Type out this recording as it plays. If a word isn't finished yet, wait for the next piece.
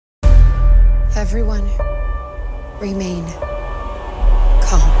everyone remain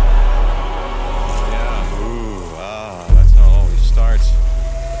calm. Yeah, that's how it always starts.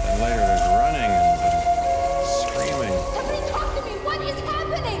 And later there's running and screaming. Somebody talk to me! What is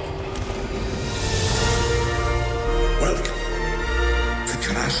happening? Welcome to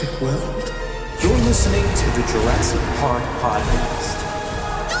Jurassic World. You're listening to the Jurassic Park podcast.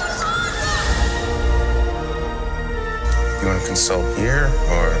 You want to consult here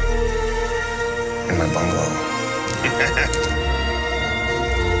or in my bungalow?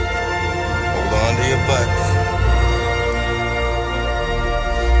 Hold on to your butts.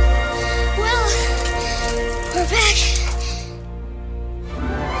 Well, we're back.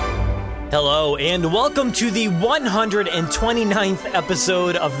 Hello, and welcome to the 129th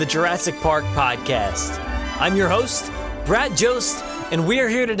episode of the Jurassic Park podcast. I'm your host, Brad Jost, and we are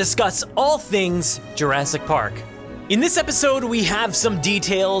here to discuss all things Jurassic Park. In this episode, we have some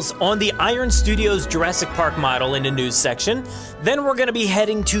details on the Iron Studios Jurassic Park model in the news section. Then we're going to be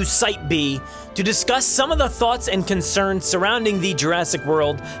heading to Site B to discuss some of the thoughts and concerns surrounding the Jurassic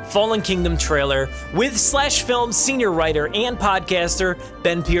World Fallen Kingdom trailer with Slash Films senior writer and podcaster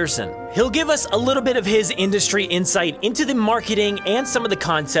Ben Pearson. He'll give us a little bit of his industry insight into the marketing and some of the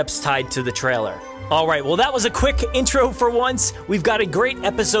concepts tied to the trailer. All right, well, that was a quick intro for once. We've got a great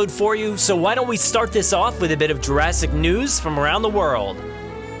episode for you, so why don't we start this off with a bit of Jurassic news from around the world.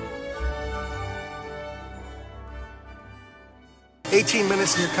 18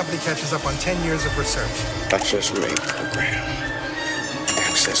 minutes and your company catches up on 10 years of research. Access rate program.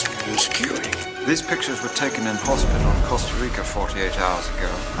 Access new security. These pictures were taken in hospital in Costa Rica 48 hours ago.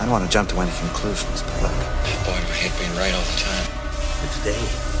 I don't want to jump to any conclusions, but look. Boy, I hate being right all the time. But today,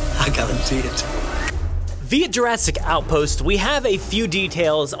 I guarantee it. Via Jurassic Outpost, we have a few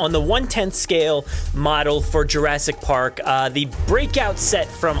details on the 1/10 scale model for Jurassic Park, the breakout set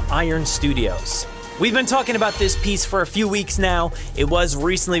from Iron Studios. We've been talking about this piece for a few weeks now. It was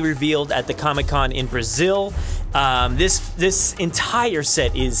recently revealed at the Comic-Con in Brazil. This entire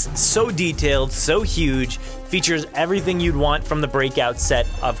set is so detailed, so huge, features everything you'd want from the breakout set.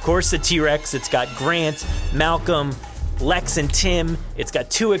 Of course, the T-Rex, it's got Grant, Malcolm, Lex and Tim, it's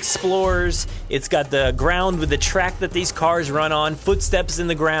got two explorers, it's got the ground with the track that these cars run on, footsteps in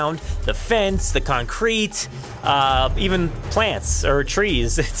the ground, the fence, the concrete, even plants or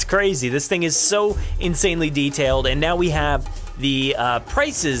trees. It's crazy. This thing is so insanely detailed, and now we have the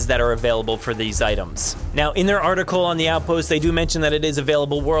prices that are available for these items. Now, in their article on the Outpost, they do mention that it is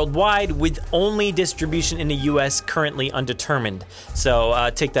available worldwide with only distribution in the US currently undetermined. So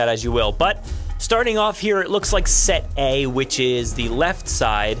take that as you will. But starting off here, it looks like Set A, which is the left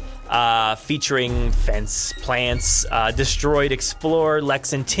side, featuring fence, plants, destroyed Explorer,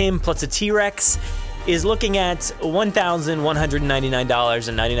 Lex and Tim, plus a T-Rex, is looking at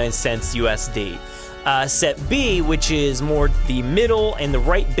 $1,199.99 USD. Set B, which is more the middle and the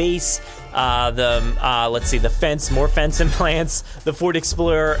right base, the fence, more fence and plants, the Ford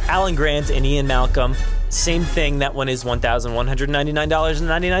Explorer, Alan Grant, and Ian Malcolm. Same thing, that one is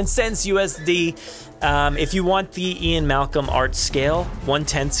 $1,199.99 USD. If you want the Ian Malcolm art scale,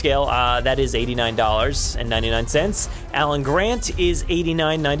 1/10 scale, that is $89.99. Alan Grant is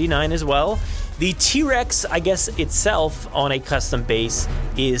 $89.99 as well. The T-Rex, I guess itself, on a custom base,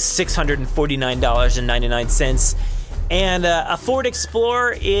 is $649.99. And a Ford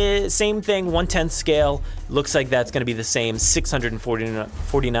Explorer is same thing, 1/10 scale. Looks like that's going to be the same,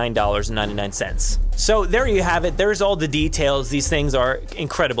 $649.99. So there you have it. There's all the details. These things are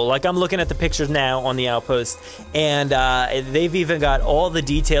incredible. Like, I'm looking at the pictures now on the Outpost, and they've even got all the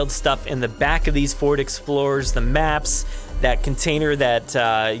detailed stuff in the back of these Ford Explorers, the maps, that container that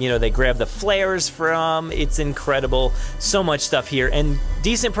they grab the flares from. It's incredible. So much stuff here, and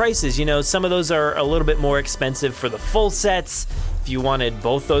decent prices. Some of those are a little bit more expensive for the full sets. If you wanted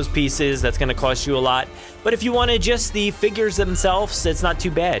both those pieces, that's going to cost you a lot. But if you wanted just the figures themselves, it's not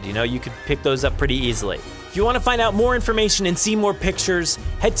too bad. You could pick those up pretty easily. If you want to find out more information and see more pictures,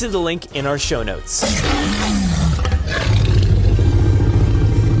 head to the link in our show notes.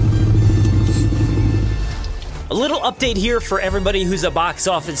 A little update here for everybody who's a box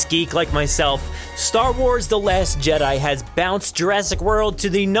office geek like myself. Star Wars The Last Jedi has bounced Jurassic World to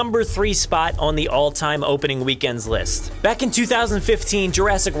the number 3 spot on the all-time opening weekends list. Back in 2015,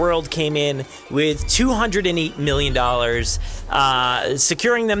 Jurassic World came in with $208 million,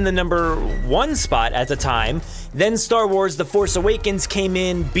 securing them the number 1 spot at the time. Then Star Wars The Force Awakens came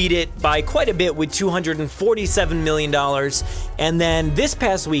in, beat it by quite a bit with $247 million. And then this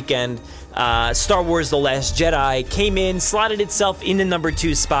past weekend, Star Wars The Last Jedi came in, slotted itself in the number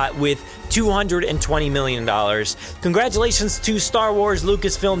 2 spot with $220 million. Congratulations to Star Wars,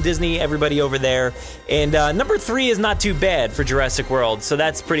 Lucasfilm, Disney, everybody over there. And number 3 is not too bad for Jurassic World, so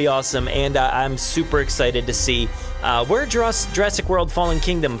that's pretty awesome. And I'm super excited to see where Jurassic World Fallen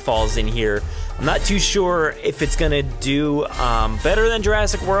Kingdom falls in here. I'm not too sure if it's going to do better than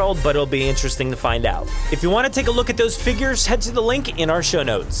Jurassic World, but it'll be interesting to find out. If you want to take a look at those figures, head to the link in our show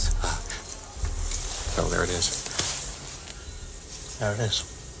notes. Oh, there it is. There it is.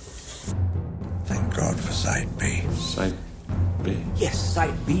 Thank God for Site B. Site B? Yes,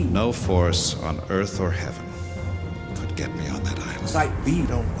 Site B. No force on earth or heaven could get me on that island. Site B,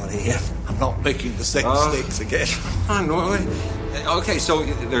 don't worry. I'm not making the same mistakes again. Okay, so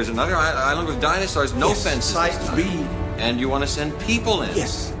there's another island with dinosaurs, no fences. Site B. And you want to send people in?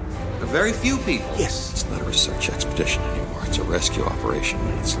 Yes. A very few people? Yes. It's not a research expedition anymore. It's a rescue operation,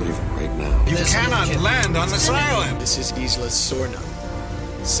 and it's leaving right now. You cannot land on this island. This is Isla Sorna.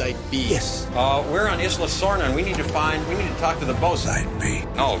 Site B. Yes. We're on Isla Sorna, and we need to talk to the boat. Site B.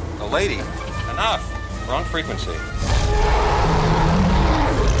 No, the lady. Enough. Wrong frequency.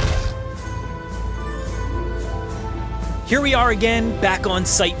 Here we are again, back on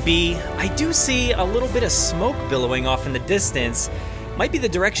Site B. I do see a little bit of smoke billowing off in the distance. Might be the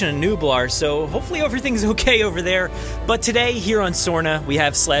direction of Nublar, so hopefully everything's okay over there. But today, here on Sorna, we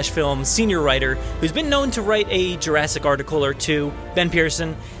have Slash Film's senior writer, who's been known to write a Jurassic article or two, Ben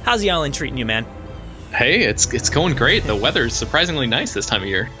Pearson. How's the island treating you, man? Hey, it's going great. The weather's surprisingly nice this time of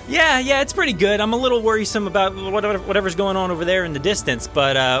year. Yeah, it's pretty good. I'm a little worrisome about whatever's going on over there in the distance,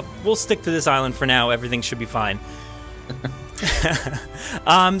 but we'll stick to this island for now. Everything should be fine.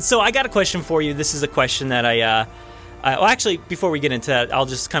 So I got a question for you. This is a question that well, actually, before we get into that, I'll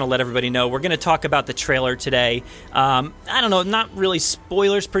just kind of let everybody know. We're going to talk about the trailer today. I don't know, not really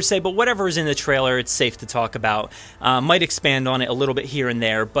spoilers per se, but whatever is in the trailer, it's safe to talk about. Might expand on it a little bit here and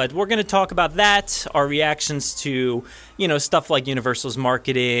there, but we're going to talk about that, our reactions to, stuff like Universal's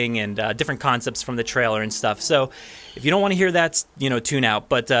marketing and different concepts from the trailer and stuff. So if you don't want to hear that, tune out,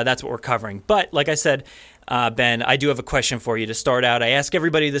 but that's what we're covering. But like I said, Ben, I do have a question for you to start out. I ask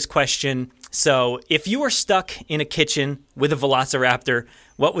everybody this question. So if you were stuck in a kitchen with a velociraptor,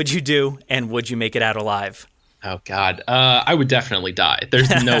 what would you do, and would you make it out alive? Oh God, I would definitely die. There's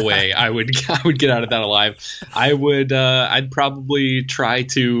no way I would get out of that alive. I'd probably try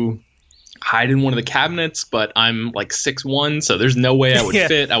to hide in one of the cabinets, but I'm like 6'1", so there's no way I would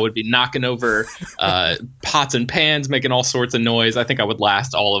fit. I would be knocking over pots and pans, making all sorts of noise. I think I would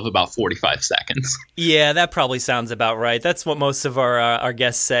last all of about 45 seconds. Yeah, that probably sounds about right. That's what most of our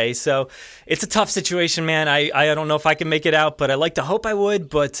guests say. So it's a tough situation, man. I don't know if I can make it out, but I like to hope I would,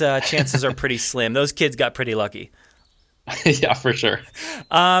 but chances are pretty slim. Those kids got pretty lucky. Yeah, for sure.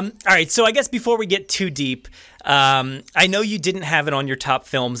 All right, so I guess before we get too deep, I know you didn't have it on your top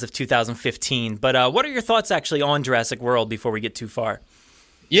films of 2015, but what are your thoughts actually on Jurassic World before we get too far?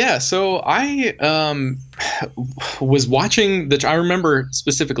 Yeah, so I was watching I remember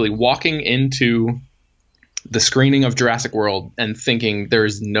specifically walking into the screening of Jurassic World and thinking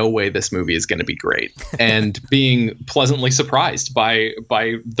there's no way this movie is going to be great, and being pleasantly surprised by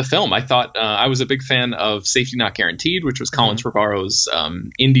the film. I thought I was a big fan of Safety Not Guaranteed, which was Colin Trevorrow's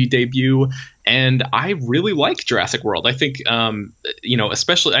indie debut, and I really like Jurassic World. I think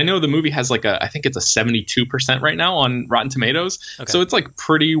especially, I know the movie has I think it's a 72% right now on Rotten Tomatoes, so it's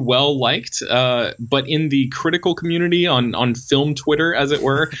pretty well liked, but in the critical community on film Twitter, as it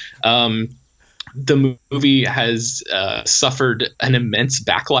were, the movie has suffered an immense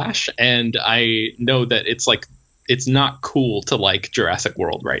backlash, and I know that it's not cool to like Jurassic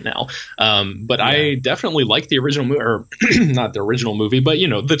World right now. But yeah. I definitely like the original movie, or not the original movie, but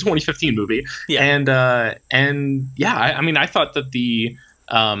the 2015 movie. Yeah. And yeah, I thought that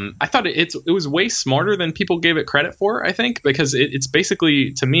it was way smarter than people gave it credit for, I think, because it's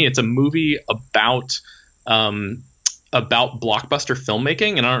basically, to me, it's a movie about blockbuster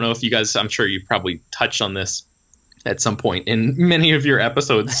filmmaking. And I don't know if you guys, I'm sure you probably touched on this at some point in many of your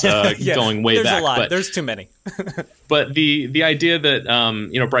episodes, going way back. There's a lot. There's too many. But the idea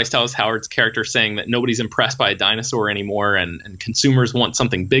that Bryce Dallas Howard's character saying that nobody's impressed by a dinosaur anymore, and consumers want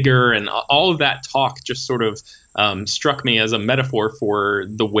something bigger, and all of that talk just sort of struck me as a metaphor for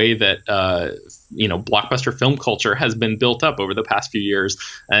the way that blockbuster film culture has been built up over the past few years,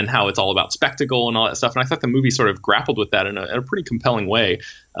 and how it's all about spectacle and all that stuff. And I thought the movie sort of grappled with that in a pretty compelling way.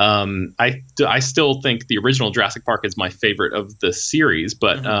 I still think the original Jurassic Park is my favorite of the series,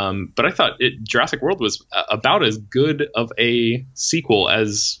 but I thought Jurassic World was about as good of a sequel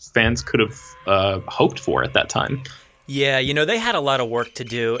as fans could have hoped for at that time. Yeah, they had a lot of work to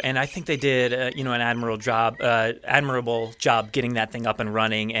do, and I think they did, an admirable job getting that thing up and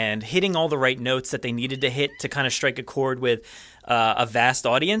running and hitting all the right notes that they needed to hit to kind of strike a chord with a vast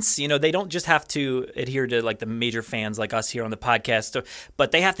audience. They don't just have to adhere to like the major fans like us here on the podcast,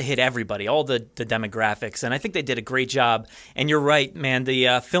 but they have to hit everybody, all the demographics, and I think they did a great job. And you're right, man.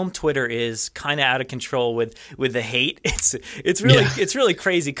 The film Twitter is kind of out of control with the hate. It's really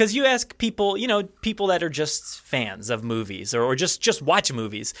crazy because you ask people, people that are just fans of movies or just watch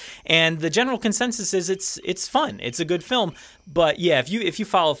movies, and the general consensus is it's fun, it's a good film. But yeah, if you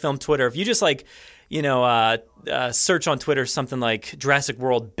follow film Twitter, if you just like search on Twitter something like Jurassic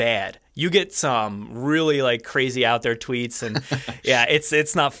World bad, you get some really like crazy out there tweets, and yeah,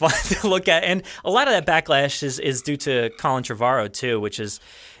 it's not fun to look at. And a lot of that backlash is due to Colin Trevorrow too, which is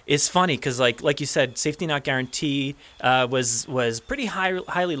funny because like you said, Safety Not Guaranteed was pretty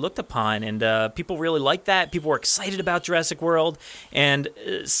highly looked upon, and people really liked that. People were excited about Jurassic World, and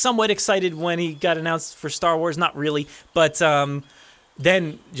somewhat excited when he got announced for Star Wars. Not really, but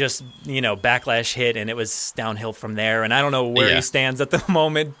then just backlash hit, and it was downhill from there. And I don't know where he stands at the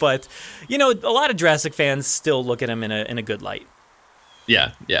moment, but a lot of Jurassic fans still look at him in a good light.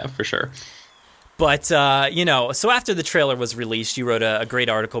 Yeah, for sure. But, so after the trailer was released, you wrote a great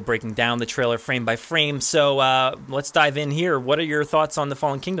article breaking down the trailer frame by frame. So let's dive in here. What are your thoughts on the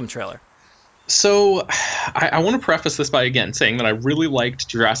Fallen Kingdom trailer? So I want to preface this by, again, saying that I really liked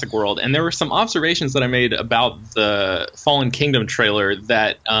Jurassic World, and there were some observations that I made about the Fallen Kingdom trailer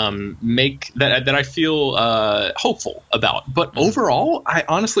that that I feel hopeful about. But overall, I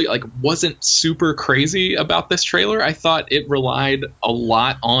honestly wasn't super crazy about this trailer. I thought it relied a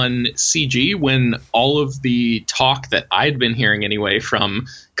lot on CG when all of the talk that I'd been hearing anyway from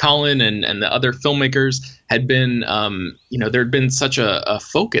Colin and the other filmmakers had been, there'd been such a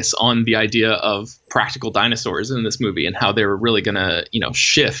focus on the idea of practical dinosaurs in this movie and how they were really going to,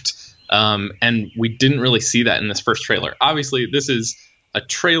 shift. And we didn't really see that in this first trailer. Obviously, this is a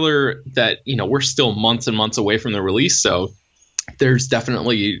trailer that, we're still months and months away from the release. So there's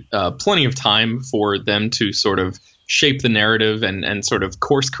definitely plenty of time for them to sort of shape the narrative and sort of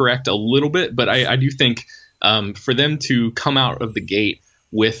course correct a little bit. But I do think for them to come out of the gate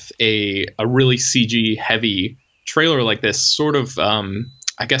with a really CG heavy trailer like this, sort of,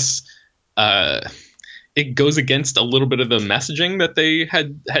 it goes against a little bit of the messaging that they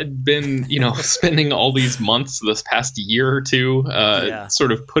had been, spending all these months, this past year or two,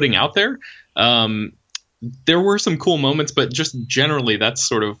 sort of putting out there. There were some cool moments, but just generally, that's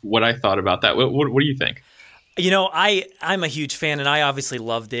sort of what I thought about that. What do you think? I'm a huge fan, and I obviously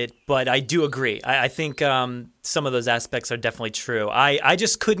loved it, but I do agree. I think some of those aspects are definitely true. I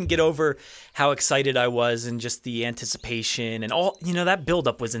just couldn't get over how excited I was and just the anticipation and all, that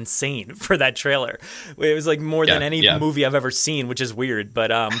buildup was insane for that trailer. It was like more than any movie I've ever seen, which is weird.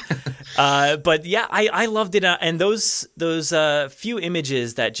 But yeah, I loved it. And those few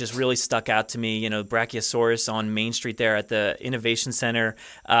images that just really stuck out to me, Brachiosaurus on Main Street there at the Innovation Center,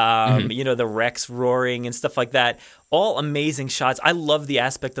 the Rex roaring and stuff like that. All amazing shots. I love the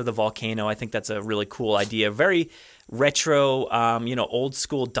aspect of the volcano. I think that's a really cool idea. Very retro, old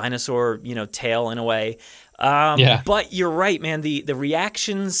school dinosaur, tale in a way. But you're right, man. The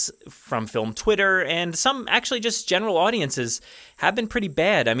reactions from film Twitter and some actually just general audiences have been pretty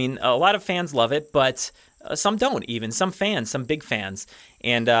bad. I mean, a lot of fans love it, but some don't even. Some fans, some big fans.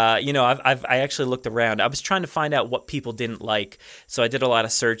 And, I actually looked around. I was trying to find out what people didn't like. So I did a lot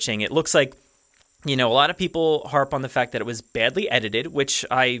of searching. It looks like, a lot of people harp on the fact that it was badly edited, which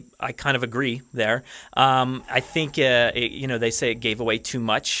I kind of agree there. I think, they say it gave away too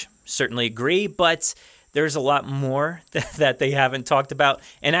much. Certainly agree, but there's a lot more that they haven't talked about.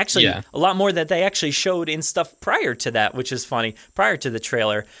 And actually, a lot more that they actually showed in stuff prior to that, which is funny, prior to the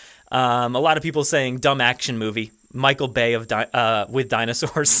trailer. A lot of people saying dumb action movie, Michael Bay with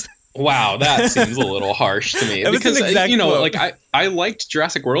dinosaurs. Wow, that seems a little harsh to me. Because I liked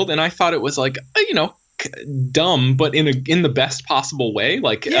Jurassic World, and I thought it was dumb, but in the best possible way.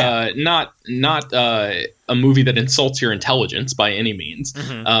 Not a movie that insults your intelligence by any means.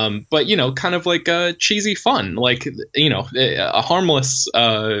 But kind of like a cheesy fun, a harmless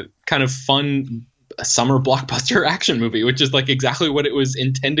kind of fun summer blockbuster action movie, which is exactly what it was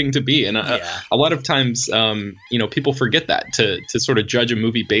intending to be. And a lot of times, people forget that to sort of judge a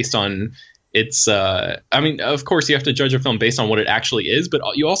movie based on its, of course you have to judge a film based on what it actually is, but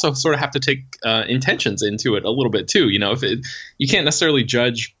you also sort of have to take intentions into it a little bit too. You can't necessarily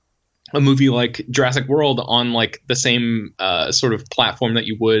judge a movie like Jurassic World on the same sort of platform that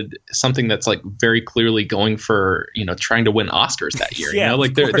you would something that's very clearly going for, trying to win Oscars that year.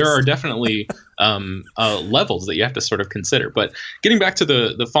 There are definitely levels that you have to sort of consider. But getting back to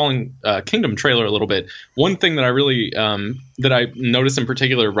the Fallen Kingdom trailer a little bit, one thing that I really that I noticed in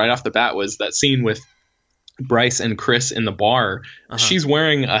particular right off the bat was that scene with Bryce and Chris in the bar. She's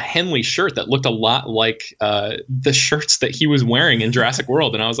wearing a Henley shirt that looked a lot like the shirts that he was wearing in Jurassic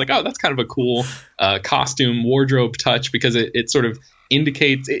World, and I was like, oh, that's kind of a cool costume wardrobe touch, because it sort of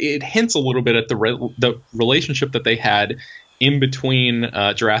indicates, it hints a little bit at the relationship that they had in between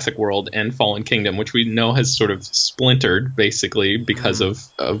Jurassic World and Fallen Kingdom, which we know has sort of splintered basically because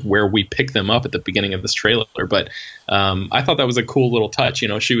of where we pick them up at the beginning of this trailer. But I thought that was a cool little touch.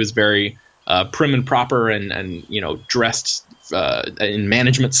 She was very prim and proper and dressed in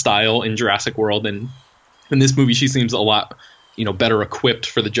management style in Jurassic World, and in this movie she seems a lot better equipped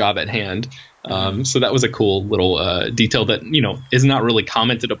for the job at hand. So that was a cool little detail that is not really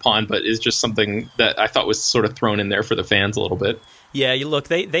commented upon, but is just something that I thought was sort of thrown in there for the fans a little bit. Yeah, you look,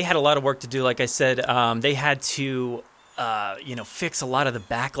 they had a lot of work to do. Like I said, they had to fix a lot of the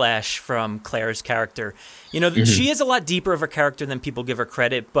backlash from Claire's character. She is a lot deeper of a character than people give her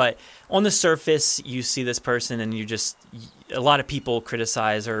credit, but on the surface, you see this person and a lot of people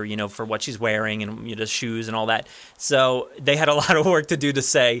criticize her, for what she's wearing and the shoes and all that. So they had a lot of work to do to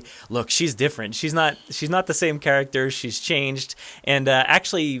say, look, she's different. She's not the same character. She's changed. And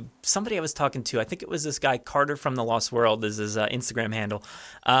actually, somebody I was talking to, I think it was this guy, Carter from The Lost World is his Instagram handle.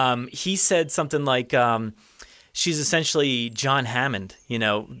 He said something like, she's essentially John Hammond,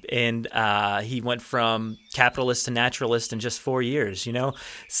 and he went from capitalist to naturalist in just 4 years,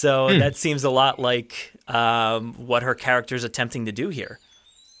 So that seems a lot like what her character is attempting to do here.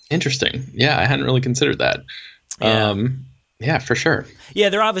 Interesting. Yeah, I hadn't really considered that. Yeah, for sure. Yeah,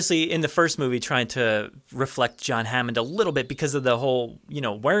 they're obviously in the first movie trying to reflect John Hammond a little bit because of the whole,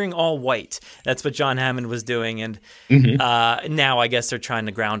 wearing all white. That's what John Hammond was doing. And now I guess they're trying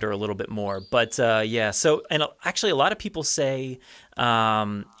to ground her a little bit more. But so, and actually a lot of people say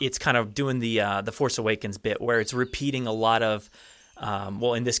it's kind of doing the Force Awakens bit where it's repeating a lot of,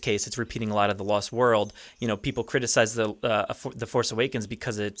 in this case, it's repeating a lot of The Lost World. People criticize the Force Awakens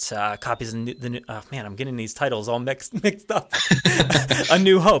because it copies I'm getting these titles all mixed up. A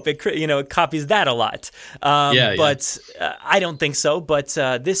New Hope. It copies that a lot. But I don't think so. But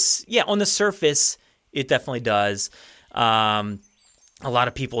this, on the surface, it definitely does. A lot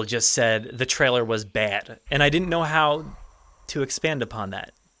of people just said the trailer was bad, and I didn't know how to expand upon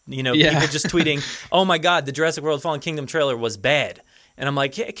that. People just tweeting, "Oh my God, the Jurassic World Fallen Kingdom trailer was bad." And I'm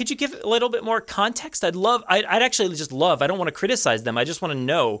like, hey, could you give a little bit more context? I'd actually just love, I don't want to criticize them. I just want to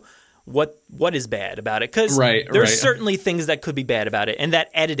know what is bad about it. Because there's certainly things that could be bad about it. And that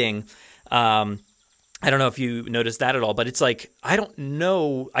editing, I don't know if you noticed that at all, but it's like, I don't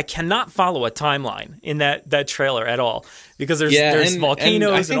know, I cannot follow a timeline in that trailer at all. Because there's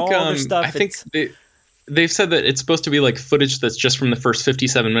volcanoes and all other stuff. I think they've said that it's supposed to be like footage that's just from the first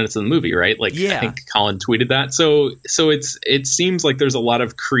 57 minutes of the movie, right? I think Colin tweeted that. So it seems like there's a lot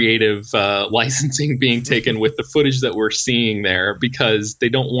of creative licensing being taken with the footage that we're seeing there, because they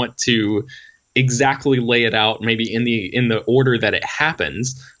don't want to exactly lay it out maybe in the order that it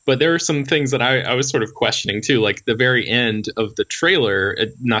happens. But there are some things that I was sort of questioning too, like the very end of the trailer,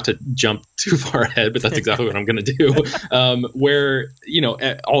 not to jump too far ahead, but that's exactly what I'm going to do, where,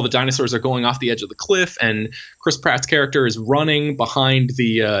 all the dinosaurs are going off the edge of the cliff and Chris Pratt's character is running behind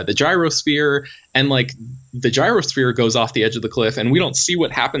the gyrosphere, and like the gyrosphere goes off the edge of the cliff and we don't see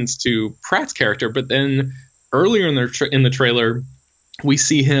what happens to Pratt's character. But then earlier in the trailer, we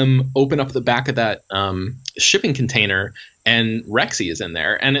see him open up the back of that shipping container, and Rexy is in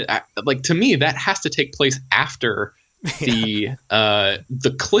there. And to me, that has to take place after the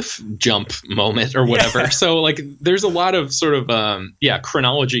cliff jump moment or whatever. Yeah. So there's a lot of sort of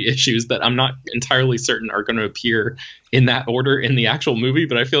chronology issues that I'm not entirely certain are going to appear in that order in the actual movie.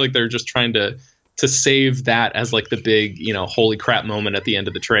 But I feel like they're just trying to save that as like the big holy crap moment at the end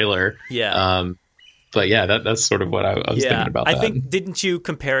of the trailer. Yeah. But yeah, that's sort of what I was thinking about. I think, didn't you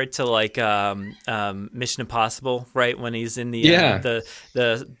compare it to like Mission Impossible, right? When he's in the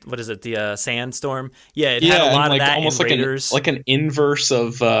what is it, the sandstorm? Yeah, it had a lot of that almost in like Raiders. like an inverse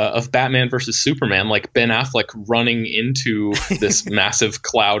of Batman versus Superman, like Ben Affleck running into this massive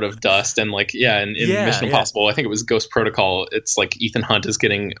cloud of dust, and in Mission Impossible, I think it was Ghost Protocol. It's like Ethan Hunt is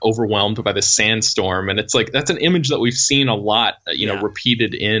getting overwhelmed by this sandstorm, and it's like that's an image that we've seen a lot,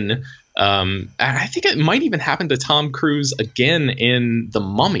 repeated in I think it might even happen to Tom Cruise again in The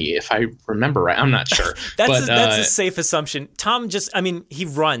Mummy, if I remember right. I'm not sure. That's a safe assumption. Tom he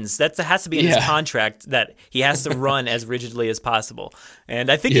runs. That has to be in his contract that he has to run as rigidly as possible. And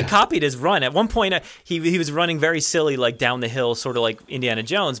I think he copied his run. At one point, he was running very silly, like down the hill, sort of like Indiana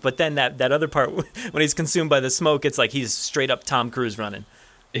Jones. But then that other part, when he's consumed by the smoke, it's like he's straight up Tom Cruise running.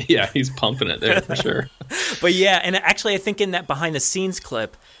 Yeah, he's pumping it there for sure. But yeah, and actually I think in that behind the scenes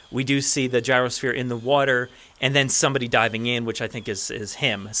clip, we do see the gyrosphere in the water and then somebody diving in, which I think is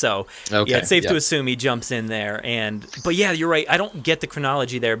him. So yeah, it's safe to assume he jumps in there. But yeah, you're right. I don't get the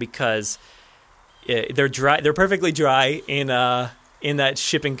chronology there because they're dry. They're perfectly dry in that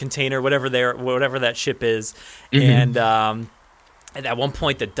shipping container, whatever that ship is. Mm-hmm. And at one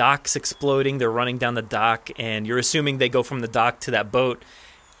point the dock's exploding. They're running down the dock, and you're assuming they go from the dock to that boat.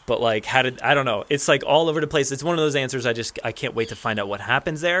 But like, I don't know. It's like all over the place. It's one of those answers I can't wait to find out what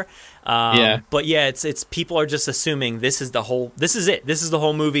happens there. But yeah, it's people are just assuming this is it. This is the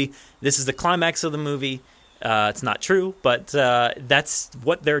whole movie. This is the climax of the movie. It's not true, but that's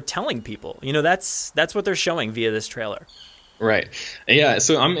what they're telling people. That's what they're showing via this trailer. Right. Yeah.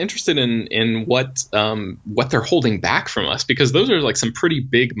 So I'm interested in what they're holding back from us, because those are like some pretty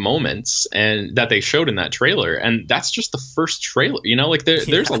big moments and that they showed in that trailer. And that's just the first trailer,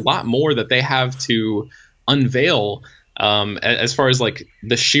 there's a lot more that they have to unveil as far as like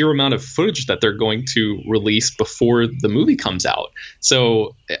the sheer amount of footage that they're going to release before the movie comes out.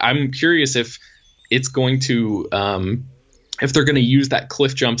 So I'm curious if it's going to if they're going to use that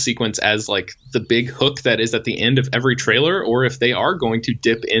cliff jump sequence as like the big hook that is at the end of every trailer, or if they are going to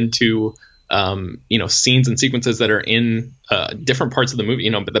dip into, scenes and sequences that are in different parts of the movie,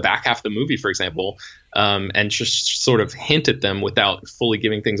 the back half of the movie, for example, and just sort of hint at them without fully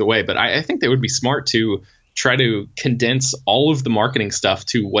giving things away. But I think they would be smart to try to condense all of the marketing stuff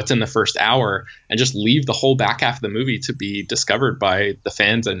to what's in the first hour and just leave the whole back half of the movie to be discovered by the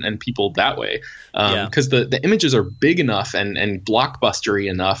fans and people that way. Because the images are big enough and blockbustery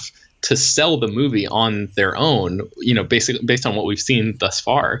enough to sell the movie on their own, basically based on what we've seen thus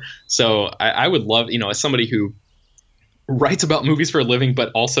far. So I would love, as somebody who writes about movies for a living,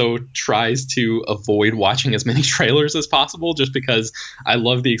 but also tries to avoid watching as many trailers as possible, just because I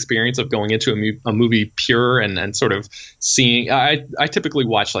love the experience of going into a movie pure and sort of seeing. I typically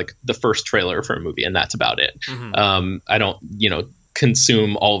watch like the first trailer for a movie, and that's about it. Mm-hmm. I don't,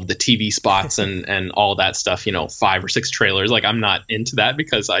 consume all of the TV spots and all that stuff, 5 or 6 trailers. Like, I'm not into that,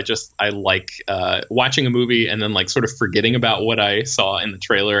 because I like watching a movie and then like sort of forgetting about what I saw in the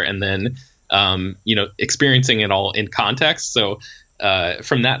trailer, and then experiencing it all in context. So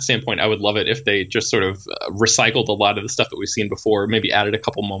from that standpoint, I would love it if they just sort of recycled a lot of the stuff that we've seen before, maybe added a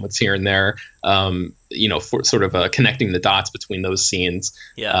couple moments here and there, for sort of connecting the dots between those scenes,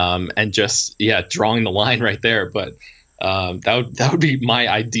 and just, drawing the line right there. But that would be my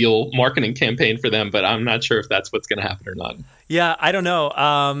ideal marketing campaign for them, but I'm not sure if that's what's going to happen or not. Yeah, I don't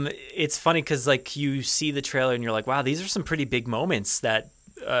know. It's funny because like you see the trailer and you're like, wow, these are some pretty big moments that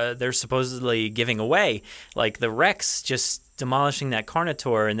they're supposedly giving away, like the Rex just demolishing that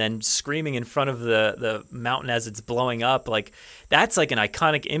Carnotaur and then screaming in front of the mountain as it's blowing up. Like, that's like an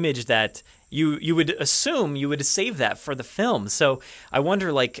iconic image that you would assume you would save that for the film. So I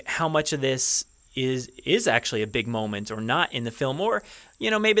wonder like how much of this is actually a big moment or not in the film, or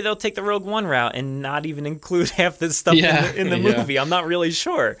maybe they'll take the Rogue One route and not even include half this stuff in the movie. I'm not really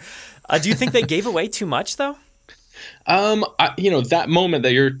sure. Do you think they gave away too much though? That moment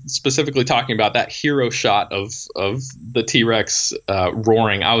that you're specifically talking about, that hero shot of the T-Rex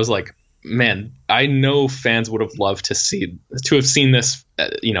roaring, I was like, man, I know fans would have loved to have seen this,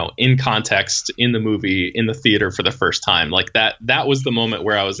 in context in the movie, in the theater for the first time. Like that was the moment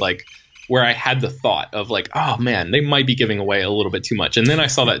where I was like, where I had the thought of like, oh man, they might be giving away a little bit too much. And then I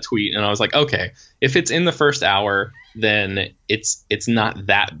saw that tweet and I was like, okay, if it's in the first hour, then it's not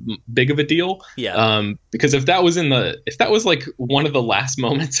that big of a deal. Yeah. Because if that was like one of the last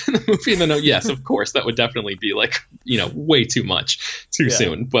moments in the movie, then yes, of course, that would definitely be like, way too much too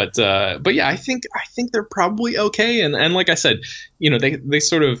soon. But yeah, I think they're probably okay. And like I said, they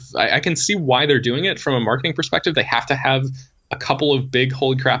sort of, I can see why they're doing it from a marketing perspective. They have to have a couple of big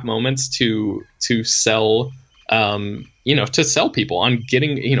holy crap moments to sell, to sell people on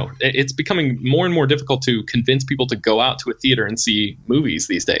getting, it's becoming more and more difficult to convince people to go out to a theater and see movies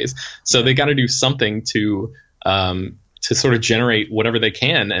these days. So they got to do something to sort of generate whatever they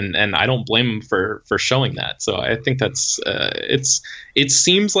can, and I don't blame them for showing that. So I think that's it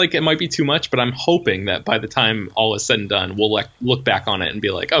seems like it might be too much, but I'm hoping that by the time all is said and done, we'll look back on it and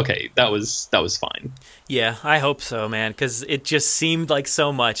be like, okay, that was fine. Yeah, I hope so, man, because it just seemed like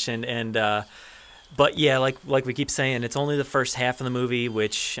so much, but yeah, like we keep saying, it's only the first half of the movie,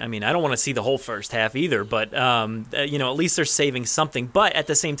 which, I mean, I don't want to see the whole first half either, but at least they're saving something. But at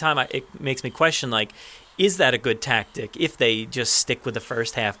the same time, it makes me question, like, is that a good tactic if they just stick with the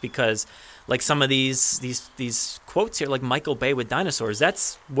first half? Because like some of these quotes here, like Michael Bay with dinosaurs,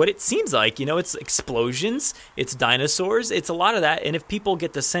 that's what it seems like. It's explosions, it's dinosaurs, it's a lot of that. And if people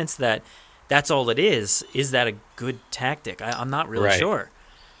get the sense that that's all it is that a good tactic? I'm not really sure.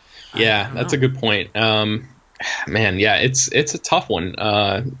 Yeah, that's a good point. Man, yeah, it's a tough one.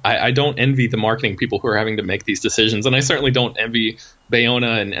 I don't envy the marketing people who are having to make these decisions, and I certainly don't envy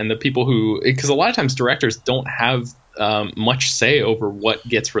Bayona and the people who, because a lot of times directors don't have much say over what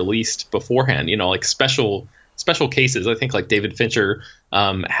gets released beforehand. Like special cases. I think like David Fincher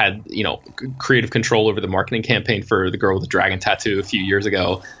had creative control over the marketing campaign for The Girl with the Dragon Tattoo a few years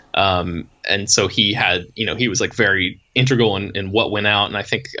ago. And so he had, he was like very integral in what went out. And I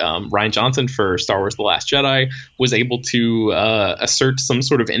think Rian Johnson for Star Wars The Last Jedi was able to assert some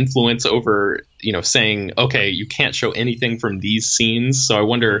sort of influence over, saying, okay, you can't show anything from these scenes. So I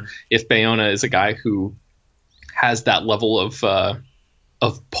wonder if Bayona is a guy who has that level of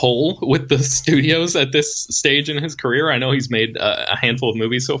pull with the studios at this stage in his career. I know he's made a handful of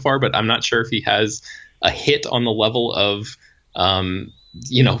movies so far, but I'm not sure if he has a hit on the level of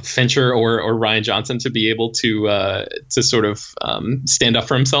Fincher or Rian Johnson to be able to sort of stand up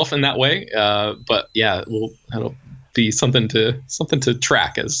for himself in that way. But yeah, that'll be something to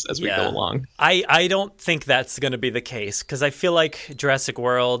track as we go along. I don't think that's going to be the case, because I feel like Jurassic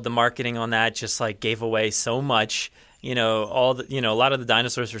World, the marketing on that just like gave away so much. A lot of the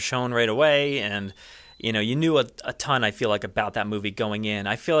dinosaurs were shown right away, and you knew a ton, I feel like, about that movie going in.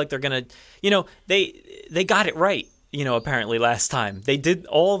 I feel like they're going to, they got it right. Apparently last time they did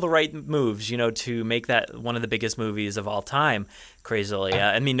all the right moves, to make that one of the biggest movies of all time, crazily.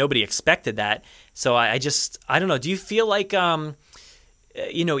 I mean, nobody expected that. So I don't know. Do you feel like,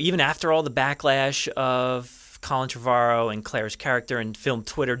 even after all the backlash of Colin Trevorrow and Claire's character and film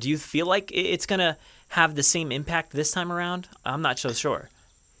Twitter, do you feel like it's going to have the same impact this time around? I'm not so sure.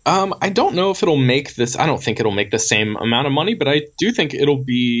 I don't know if it'll make this. I don't think it'll make the same amount of money, but I do think it'll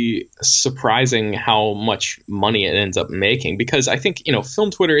be surprising how much money it ends up making, because I think, film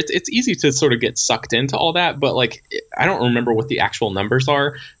Twitter, it's easy to sort of get sucked into all that. But like, I don't remember what the actual numbers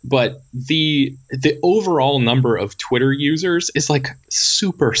are, but the overall number of Twitter users is like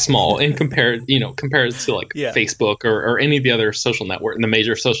super small in compared to like Facebook or any of the other social network, the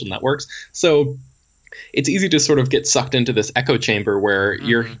major social networks. So it's easy to sort of get sucked into this echo chamber where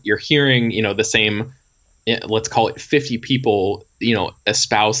you're hearing, the same, let's call it 50 people,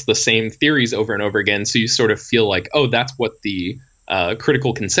 espouse the same theories over and over again. So you sort of feel like, oh, that's what the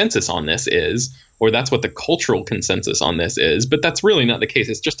critical consensus on this is, or that's what the cultural consensus on this is. But that's really not the case.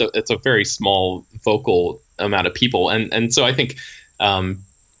 It's just it's a very small vocal amount of people. And so I think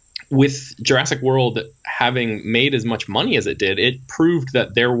with Jurassic World having made as much money as it did, it proved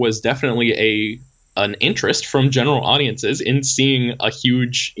that there was definitely an interest from general audiences in seeing a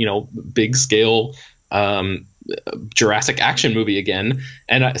huge, big scale Jurassic action movie again.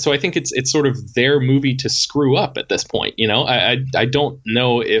 And so I think it's sort of their movie to screw up at this point. I don't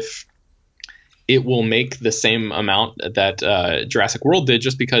know if it will make the same amount that Jurassic World did,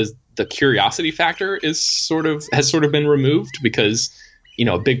 just because the curiosity factor has sort of been removed, because,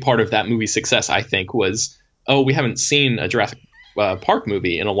 a big part of that movie's success, I think, was, we haven't seen a Jurassic Park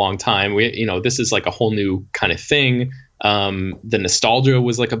movie in a long time. This is like a whole new kind of thing. The nostalgia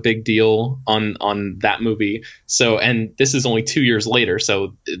was like a big deal on that movie. So, and this is only 2 years later,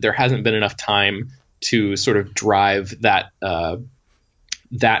 so there hasn't been enough time to sort of drive that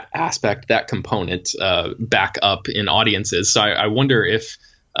aspect, that component back up in audiences. So I wonder if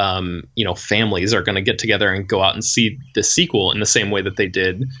families are going to get together and go out and see the sequel in the same way that they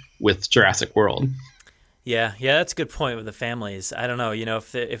did with Jurassic World. Yeah, that's a good point with the families. I don't know,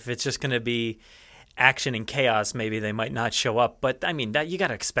 if it's just going to be action and chaos, maybe they might not show up. But I mean, that you got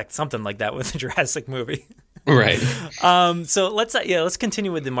to expect something like that with a Jurassic movie, right? So let's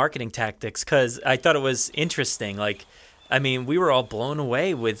continue with the marketing tactics, because I thought it was interesting. Like, I mean, we were all blown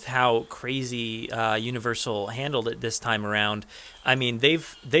away with how crazy Universal handled it this time around. I mean,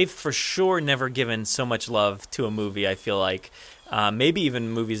 they've for sure never given so much love to a movie, I feel like. Maybe even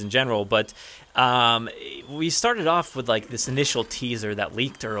movies in general, but we started off with like this initial teaser that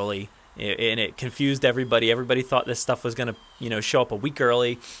leaked early, and it confused everybody. Everybody thought this stuff was going to, show up a week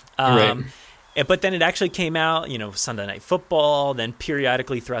early. Right. But then it actually came out, Sunday Night Football. Then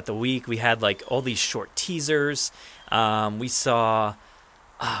periodically throughout the week, we had like all these short teasers. We saw,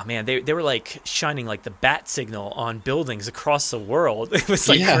 they were like shining like the bat signal on buildings across the world. It was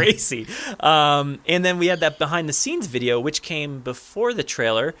like crazy. And then we had that behind the scenes video, which came before the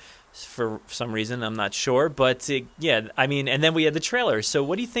trailer for some reason. I'm not sure. But and then we had the trailer. So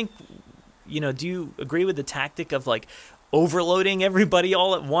what do you think? Do you agree with the tactic of like overloading everybody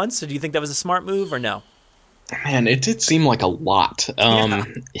all at once, or do you think that was a smart move or no? Man, it did seem like a lot.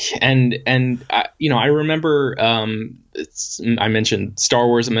 And I remember I mentioned Star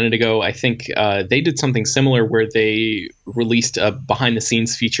Wars a minute ago. I think they did something similar where they released a behind the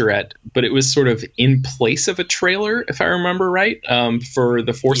scenes featurette, but it was sort of in place of a trailer, if I remember right, for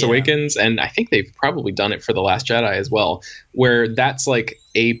The Force Awakens. And I think they've probably done it for The Last Jedi as well, where that's like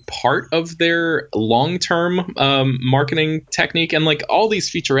a part of their long-term marketing technique. And like all these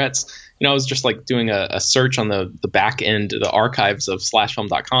featurettes, I was just like doing a search on the back end, the archives of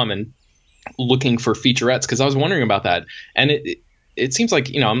slashfilm.com and looking for featurettes because I was wondering about that. And it seems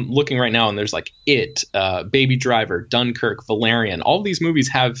like, I'm looking right now and there's like Baby Driver, Dunkirk, Valerian. All these movies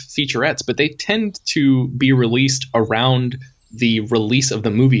have featurettes, but they tend to be released around the release of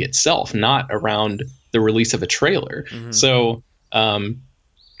the movie itself, not around the release of a trailer. Mm-hmm. So,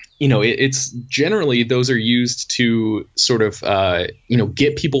 it's generally those are used to sort of,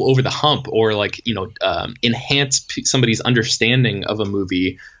 get people over the hump or like, enhance somebody's understanding of a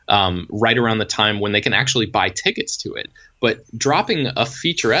movie right around the time when they can actually buy tickets to it. But dropping a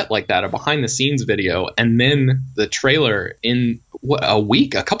featurette like that, a behind the scenes video, and then the trailer in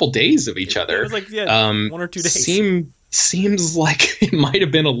a couple days of each other, it was like 1 or 2 days. Seems like it might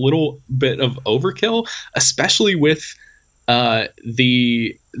have been a little bit of overkill, especially with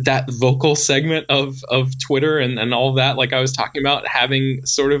that vocal segment of Twitter and all of that, like I was talking about, having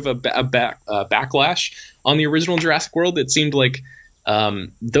sort of a backlash on the original Jurassic World. It seemed like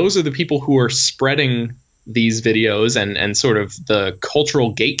those are the people who are spreading these videos and sort of the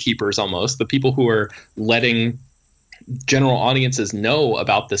cultural gatekeepers, almost the people who are letting general audiences know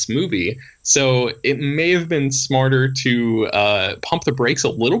about this movie. So it may have been smarter to pump the brakes a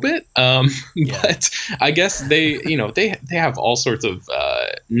little bit. But I guess they have all sorts of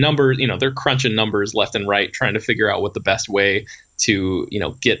numbers, they're crunching numbers left and right, trying to figure out what the best way to,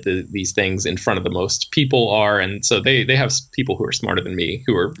 get these things in front of the most people are. And so they have people who are smarter than me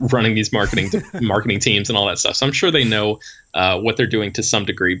who are running these marketing teams and all that stuff. So I'm sure they know what they're doing to some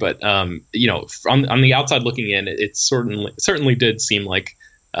degree. But, on the outside looking in, it certainly did seem like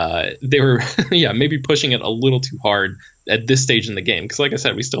they were, maybe pushing it a little too hard at this stage in the game. Because like I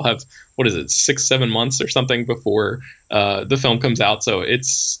said, we still have, 6-7 months or something before the film comes out. So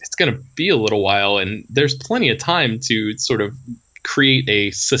it's going to be a little while, and there's plenty of time to sort of create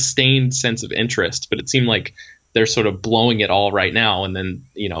a sustained sense of interest. But it seemed like they're sort of blowing it all right now. And then,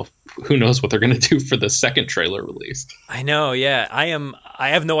 who knows what they're going to do for the second trailer release. I know. Yeah, I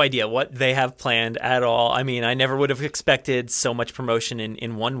have no idea what they have planned at all. I mean, I never would have expected so much promotion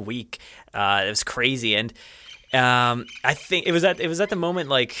in 1 week. It was crazy. And I think it was at the moment,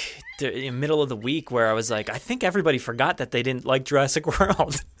 like in the middle of the week, where I was like, I think everybody forgot that they didn't like Jurassic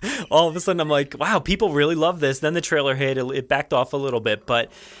World. All of a sudden I'm like, wow, people really love this. Then the trailer hit, it backed off a little bit,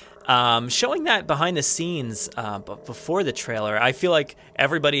 but showing that behind the scenes before the trailer, I feel like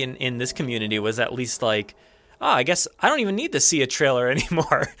everybody in this community was at least like, oh, I guess I don't even need to see a trailer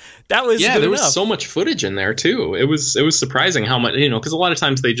anymore. That was good there enough. Was so much footage in there too. It was surprising how much, because a lot of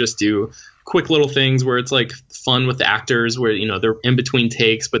times they just do quick little things where it's like fun with the actors where, they're in between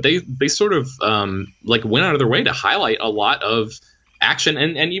takes, but they sort of like went out of their way to highlight a lot of action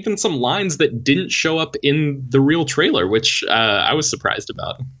and even some lines that didn't show up in the real trailer, which I was surprised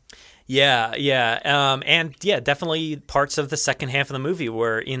about. Definitely parts of the second half of the movie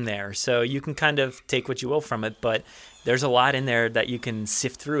were in there, so you can kind of take what you will from it, but there's a lot in there that you can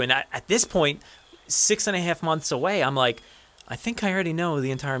sift through. And at this point, 6.5 months away, I'm like, I think I already know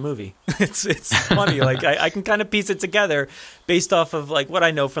the entire movie. It's funny, like I can kind of piece it together based off of like what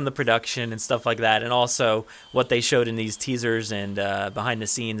I know from the production and stuff like that, and also what they showed in these teasers and behind the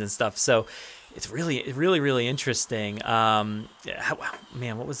scenes and stuff. So it's really, really, really interesting. What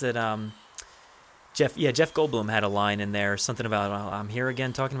was it? Jeff Goldblum had a line in there, something about I'm here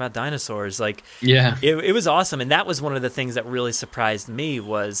again talking about dinosaurs. Like, it was awesome, and that was one of the things that really surprised me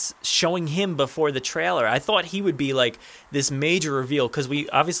was showing him before the trailer. I thought he would be like this major reveal because we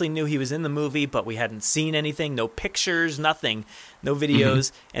obviously knew he was in the movie, but we hadn't seen anything, no pictures, nothing, no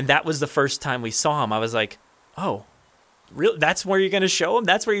videos, and that was the first time we saw him. I was like, oh. that's where you're going to show them.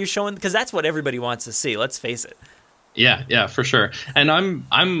 That's where you're showing, because that's what everybody wants to see. Let's face it. Yeah, for sure. And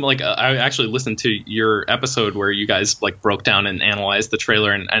I'm like, I actually listened to your episode where you guys like broke down and analyzed the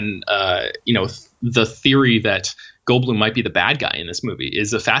trailer, and the theory that Goldblum might be the bad guy in this movie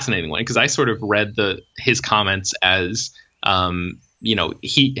is a fascinating one, because I sort of read his comments as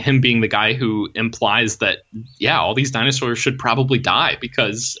him being the guy who implies that, yeah, all these dinosaurs should probably die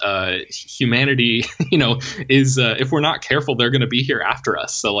because humanity, is if we're not careful, they're going to be here after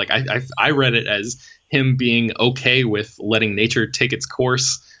us. So like I read it as him being okay with letting nature take its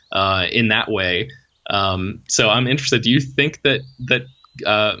course in that way. So I'm interested. Do you think that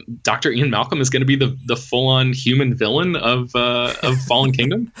Dr. Ian Malcolm is going to be the full-on human villain of Fallen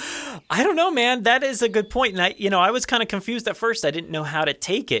Kingdom? I don't know, man. That is a good point. And I was kind of confused at first. I didn't know how to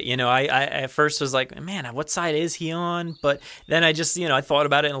take it. I at first was like, man, what side is he on? But then I just, I thought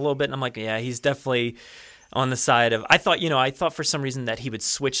about it in a little bit, and I'm like, yeah, he's definitely on the side of. I thought for some reason that he would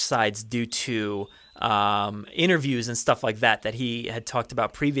switch sides due to interviews and stuff like that he had talked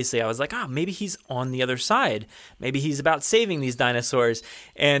about previously. I was like, maybe he's on the other side. Maybe he's about saving these dinosaurs.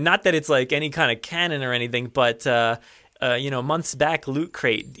 And not that it's like any kind of canon or anything, but months back, Loot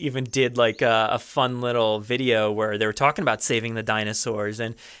Crate even did like a fun little video where they were talking about saving the dinosaurs,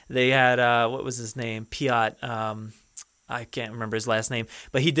 and they had what was his name, Piot. I can't remember his last name,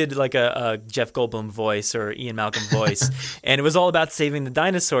 but he did like a Jeff Goldblum voice or Ian Malcolm voice, and it was all about saving the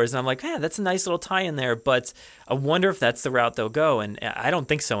dinosaurs. And I'm like, that's a nice little tie in there, but I wonder if that's the route they'll go. And I don't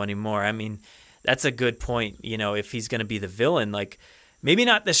think so anymore. I mean, that's a good point. If he's going to be the villain, like maybe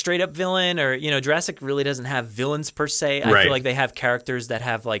not the straight up villain, or Jurassic really doesn't have villains per se. I feel like they have characters that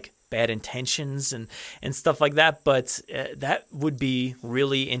have like bad intentions and stuff like that. But that would be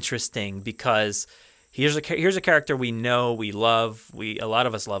really interesting, because here's a character we know, we love. A lot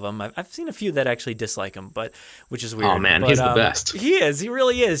of us love him. I've seen a few that actually dislike him, which is weird. Oh man, he's the best. He is. He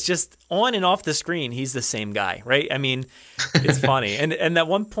really is. Just on and off the screen, he's the same guy, right? I mean, it's funny. And that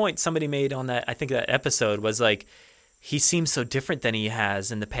one point somebody made on that, I think that episode was like, he seems so different than he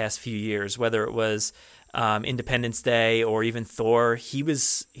has in the past few years, whether it was Independence Day or even Thor.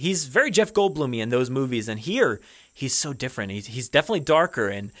 He's very Jeff Goldblum-y in those movies, and here he's so different. He's definitely darker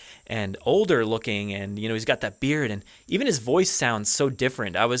and older looking, and he's got that beard, and even his voice sounds so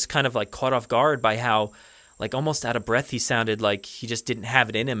different. I was kind of like caught off guard by how like almost out of breath he sounded, like he just didn't have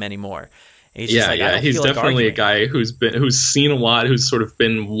it in him anymore. He's he's definitely a guy who's seen a lot, who's sort of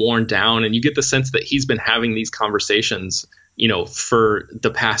been worn down, and you get the sense that he's been having these conversations, for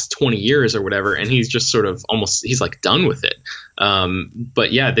the past 20 years or whatever, and he's just sort of he's like done with it.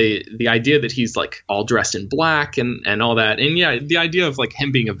 But yeah, the idea that he's like all dressed in black and all that, and yeah, the idea of like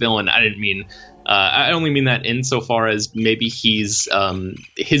him being a villain, I only mean that insofar as maybe he's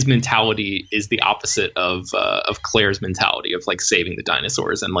his mentality is the opposite of Claire's mentality of like saving the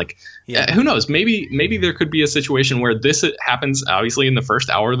dinosaurs, and like who knows, maybe there could be a situation where this happens obviously in the first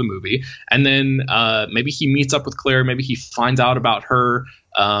hour of the movie, and then maybe he meets up with Claire, maybe he finds out about the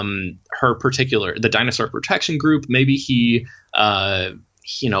dinosaur protection group, maybe he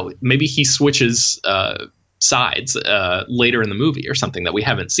maybe he switches sides later in the movie or something that we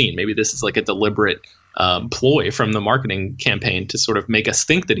haven't seen. Maybe this is like a deliberate ploy from the marketing campaign to sort of make us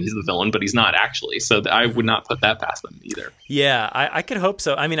think that he's the villain, but he's not actually. So I would not put that past them either. Yeah, I could hope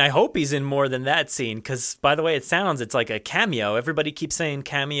so. I mean, I hope he's in more than that scene, because by the way it sounds, it's like a cameo. Everybody keeps saying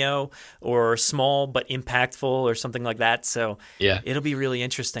cameo or small but impactful or something like that. So yeah, it'll be really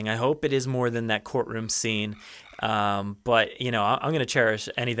interesting. I hope it is more than that courtroom scene. But I'm going to cherish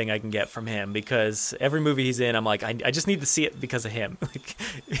anything I can get from him, because every movie he's in, I'm like, I just need to see it because of him. Like,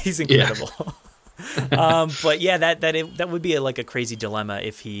 he's incredible. Yeah. But yeah, that would be like a crazy dilemma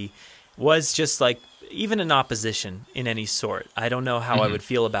if he was just like even an opposition in any sort. I don't know how I would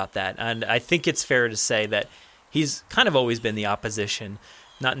feel about that. And I think it's fair to say that he's kind of always been the opposition,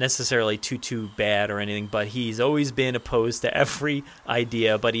 not necessarily too bad or anything, but he's always been opposed to every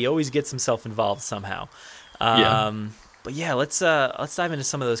idea, but he always gets himself involved somehow. But yeah, let's dive into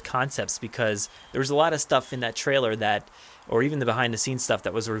some of those concepts, because there was a lot of stuff in that trailer or even the behind the scenes stuff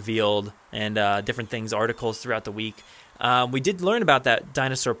that was revealed, and different things, articles throughout the week. We did learn about that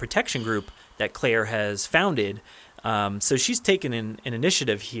dinosaur protection group that Claire has founded. So she's taken an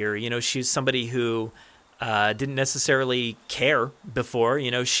initiative here. She's somebody who didn't necessarily care before.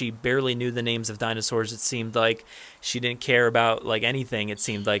 She barely knew the names of dinosaurs. It seemed like she didn't care about like anything. It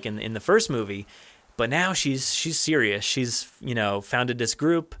seemed like in the first movie. But now she's serious. She's founded this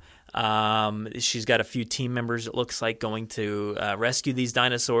group. She's got a few team members, it looks like, going to rescue these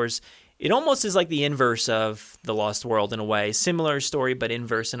dinosaurs. It almost is like the inverse of The Lost World in a way. Similar story, but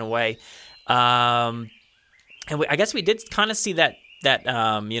inverse in a way. And I guess we did kind of see that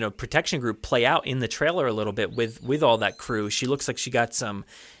protection group play out in the trailer a little bit with all that crew. She looks like she got some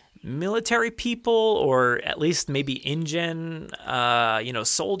military people, or at least maybe InGen,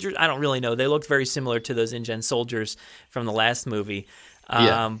 soldiers. I don't really know. They looked very similar to those InGen soldiers from the last movie.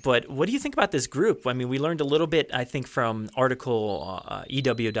 But what do you think about this group? I mean, we learned a little bit, I think, from article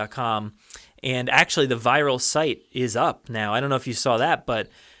EW.com, and actually the viral site is up now. I don't know if you saw that, but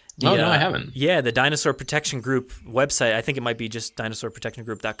no, I haven't. Yeah, the Dinosaur Protection Group website, I think it might be just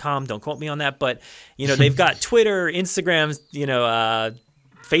dinosaurprotectiongroup.com. Don't quote me on that, but they've got Twitter, Instagram,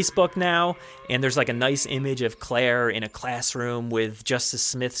 Facebook now, and there's like a nice image of Claire in a classroom with Justice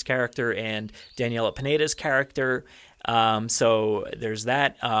Smith's character and Daniela Pineda's character. So there's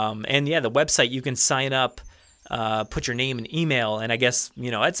that. And yeah, the website, you can sign up, put your name and email, and I guess,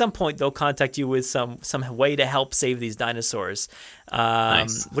 at some point they'll contact you with some way to help save these dinosaurs.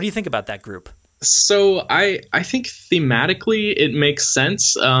 Nice. What do you think about that group? So I think thematically it makes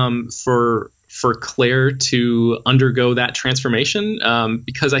sense for Claire to undergo that transformation,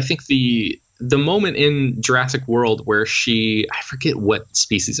 because I think the moment in Jurassic World where I forget what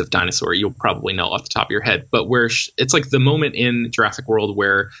species of dinosaur, you'll probably know off the top of your head, but where it's like the moment in Jurassic World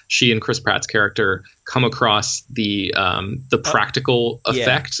where she and Chris Pratt's character come across the practical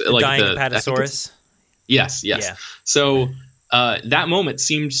effect, the like dying Apatosaurus. Yes. Yeah. So that moment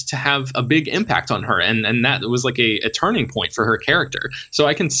seemed to have a big impact on her, and that was like a turning point for her character. So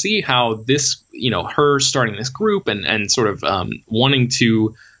I can see how this, her starting this group and sort of wanting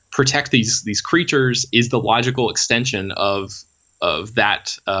to protect these creatures is the logical extension of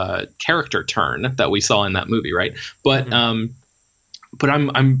that character turn that we saw in that movie, right? But but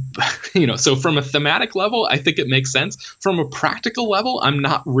I'm so from a thematic level, I think it makes sense. From a practical level, I'm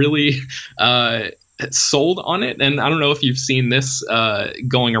not really sold on it. And I don't know if you've seen this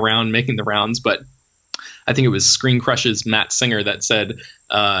going around, making the rounds, but I think it was Screen Crush's Matt Singer that said,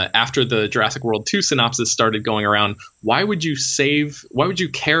 after the Jurassic World 2 synopsis started going around, why would you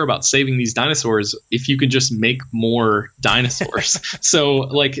care about saving these dinosaurs if you could just make more dinosaurs? So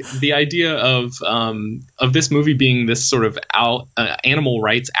like the idea of this movie being this sort of animal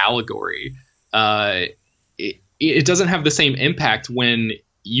rights allegory, it doesn't have the same impact when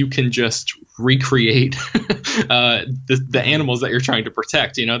you can just recreate the animals that you're trying to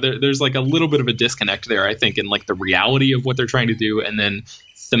protect. There's like a little bit of a disconnect there, I think, in like the reality of what they're trying to do, and then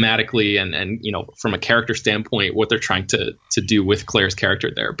thematically and from a character standpoint, what they're trying to do with Claire's character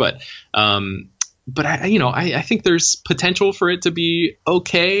there. But I think there's potential for it to be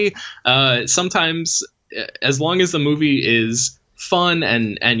okay. Sometimes, as long as the movie is fun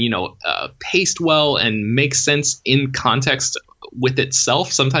and paced well and makes sense in context with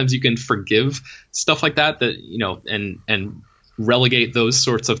itself, sometimes you can forgive stuff like that and relegate those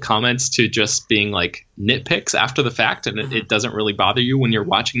sorts of comments to just being like nitpicks after the fact, and it doesn't really bother you when you're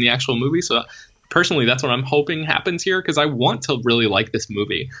watching the actual movie. So personally, that's what I'm hoping happens here, because I want to really like this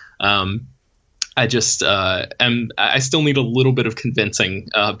movie. I just I still need a little bit of convincing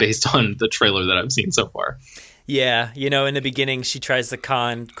based on the trailer that I've seen so far. Yeah, in the beginning, she tries to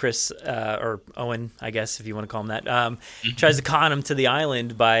con Chris, or Owen, I guess, if you want to call him that, tries to con him to the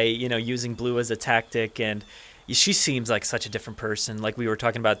island by, using Blue as a tactic, and she seems like such a different person, like we were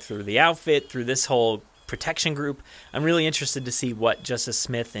talking about through the outfit, through this whole protection group. I'm really interested to see what Justice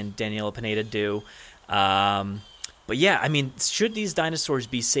Smith and Daniela Pineda do. But yeah, I mean, should these dinosaurs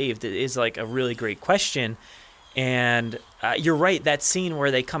be saved? It is like a really great question. And you're right, that scene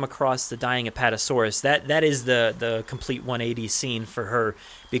where they come across the dying Apatosaurus, that is the complete 180 scene for her,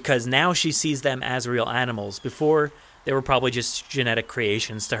 because now she sees them as real animals. Before, they were probably just genetic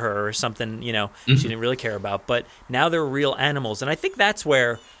creations to her or something, she didn't really care about. But now they're real animals. And I think that's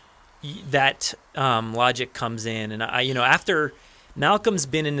where that logic comes in. And, after Malcolm's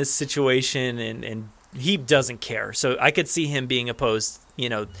been in this situation and he doesn't care. So I could see him being opposed,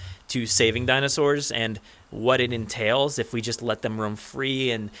 to saving dinosaurs and what it entails if we just let them roam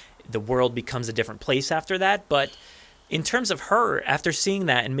free and the world becomes a different place after that. But in terms of her, after seeing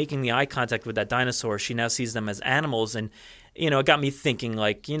that and making the eye contact with that dinosaur, she now sees them as animals. And, it got me thinking,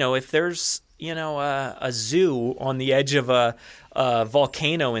 like, if there's, a zoo on the edge of a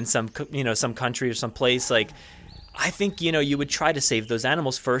volcano in some country or some place, like, I think, you would try to save those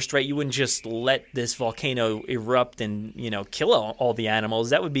animals first, right? You wouldn't just let this volcano erupt and, kill all the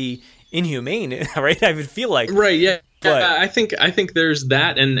animals. That would be inhumane, right? I would feel like. Right, yeah. But I think there's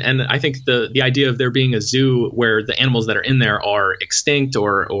that, and I think the idea of there being a zoo where the animals that are in there are extinct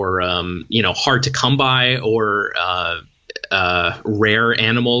or hard to come by, or rare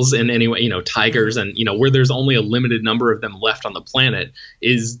animals in any way, tigers, and where there's only a limited number of them left on the planet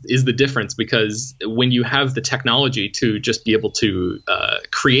is the difference. Because when you have the technology to just be able to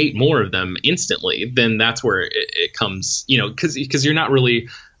create more of them instantly, then that's where it comes, because you're not really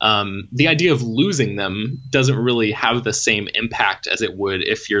the idea of losing them doesn't really have the same impact as it would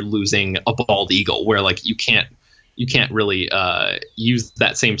if you're losing a bald eagle, where like you can't really use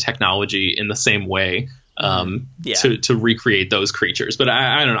that same technology in the same way to recreate those creatures. But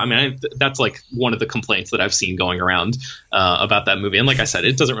I don't know. I mean, that's like one of the complaints that I've seen going around about that movie. And like I said,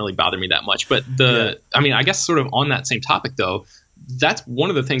 it doesn't really bother me that much. But I mean, I guess sort of on that same topic, though, that's one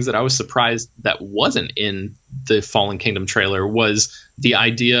of the things that I was surprised that wasn't in the Fallen Kingdom trailer was the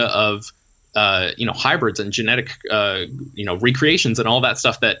idea of hybrids and genetic recreations and all that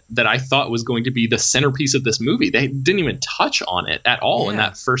stuff that I thought was going to be the centerpiece of this movie. They didn't even touch on it at all in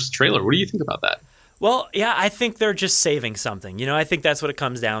that first trailer. What do you think about that? Well, yeah, I think they're just saving something. I think that's what it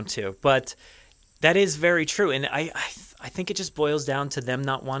comes down to. But that is very true, and I think it just boils down to them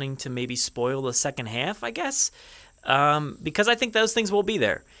not wanting to maybe spoil the second half, I guess. Because I think those things will be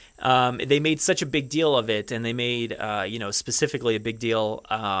there. They made such a big deal of it, and they made, specifically a big deal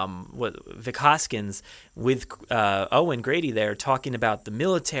with Vic Hoskins with Owen Grady there talking about the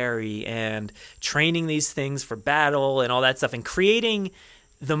military and training these things for battle and all that stuff and creating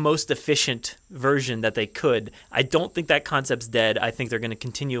the most efficient version that they could. I don't think that concept's dead. I think they're going to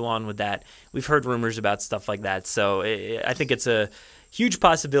continue on with that. We've heard rumors about stuff like that, so I think it's a huge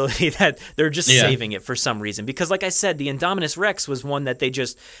possibility that they're just saving it for some reason. Because like I said, the Indominus Rex was one that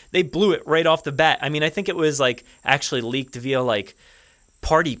they blew it right off the bat. I mean, I think it was like actually leaked via like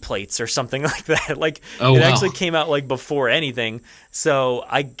party plates or something like that. Like actually came out like before anything. So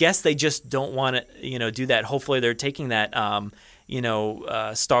I guess they just don't want to, do that. Hopefully they're taking that,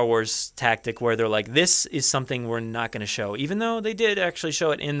 Star Wars tactic where they're like, this is something we're not going to show, even though they did actually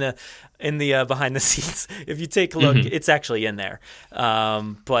show it in the behind the scenes. If you take a look, it's actually in there.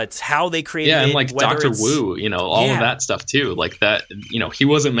 But how they created it, and like Dr. Wu, all of that stuff too, like that, he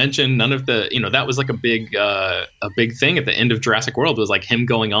wasn't mentioned. None of the, that was like a big thing at the end of Jurassic World was like him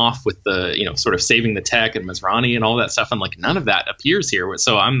going off with the, sort of saving the tech and Masrani and all that stuff. And like none of that appears here.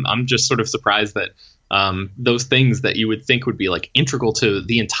 So I'm just sort of surprised that those things that you would think would be like integral to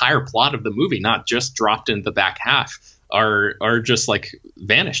the entire plot of the movie, not just dropped in the back half, are just like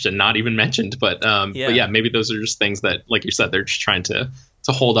vanished and not even mentioned. But maybe those are just things that, like you said, they're just trying to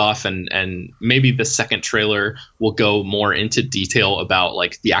hold off, and maybe the second trailer will go more into detail about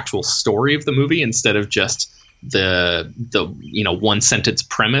like the actual story of the movie instead of just the one sentence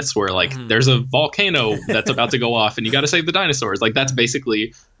premise where like there's a volcano that's about to go off and you got to save the dinosaurs. Like that's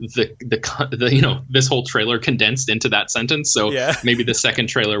basically the this whole trailer condensed into that sentence. So maybe the second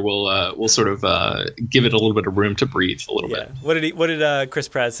trailer will sort of give it a little bit of room to breathe a little bit. What did Chris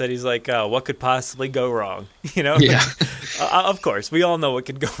Pratt said? He's like, what could possibly go wrong? Of course we all know what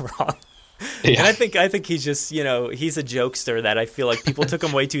could go wrong. Yeah. And I think he's just, he's a jokester that I feel like people took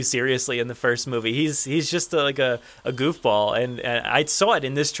him way too seriously in the first movie. He's just like a goofball, and I saw it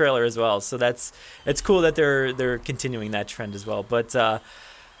in this trailer as well. So it's cool that they're continuing that trend as well. But and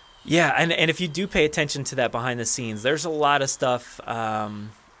if you do pay attention to that behind the scenes, there's a lot of stuff,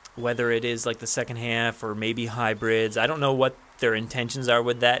 whether it is like the second half or maybe hybrids. I don't know what their intentions are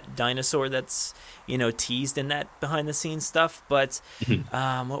with that dinosaur that's teased in that behind the scenes stuff, but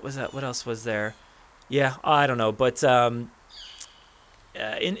what was that? What else was there? I don't know, but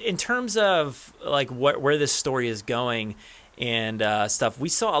in terms of like where this story is going and stuff, we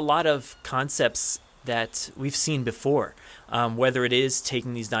saw a lot of concepts that we've seen before, whether it is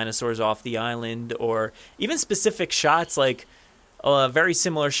taking these dinosaurs off the island or even specific shots, like very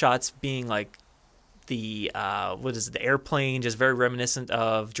similar shots being like the the airplane, just very reminiscent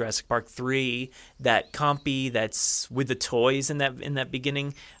of Jurassic Park 3. That compy that's with the toys in that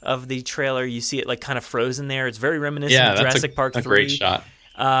beginning of the trailer, you see it like kind of frozen there. It's very reminiscent of Jurassic Park 3. Great shot.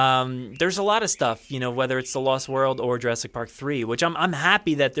 There's a lot of stuff, whether it's The Lost World or Jurassic Park 3, which I'm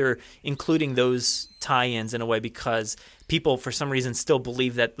happy that they're including those tie-ins in a way, because people for some reason still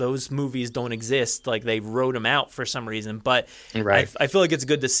believe that those movies don't exist, like they wrote them out for some reason. But I feel like it's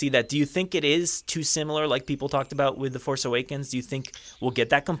good to see that. Do you think it is too similar, like people talked about with The Force Awakens? Do you think we'll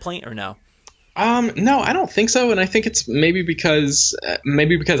get that complaint or no? No, I don't think so, and I think it's maybe because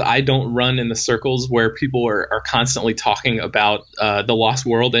I don't run in the circles where people are constantly talking about The Lost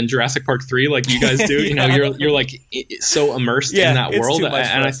World and Jurassic Park 3 like you guys do. You're like so immersed in that world,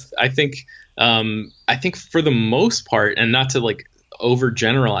 and I think for the most part, and not to like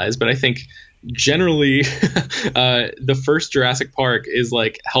overgeneralize, but I think generally the first Jurassic Park is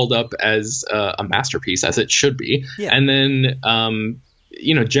like held up as a masterpiece, as it should be. Yeah. And then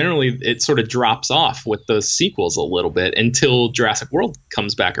generally it sort of drops off with those sequels a little bit until Jurassic World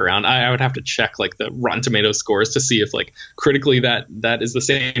comes back around. I would have to check like the Rotten Tomatoes scores to see if like critically that is the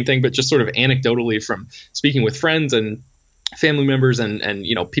same thing, but just sort of anecdotally from speaking with friends and family members and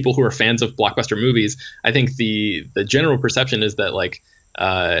people who are fans of blockbuster movies, I think the general perception is that like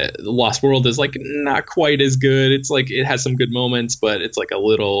The Lost World is like not quite as good. It's like it has some good moments, but it's like a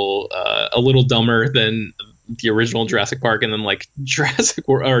little dumber than the original Jurassic Park. And then like Jurassic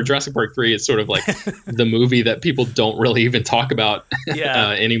Park 3 is sort of like the movie that people don't really even talk about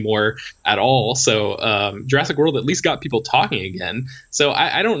anymore at all. So Jurassic World at least got people talking again. So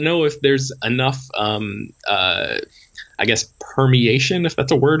I don't know if there's enough I guess permeation, if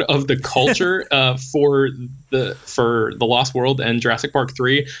that's a word, of the culture for the Lost World and Jurassic Park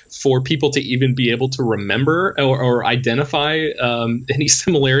 3 for people to even be able to remember or identify any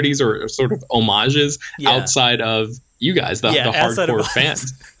similarities or sort of homages outside of you guys, the hardcore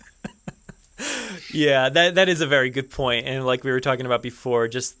fans. Yeah, that is a very good point. And like we were talking about before,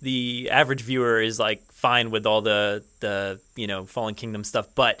 just the average viewer is like fine with all the Fallen Kingdom stuff,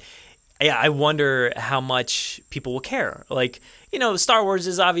 but yeah, I wonder how much people will care. Like, Star Wars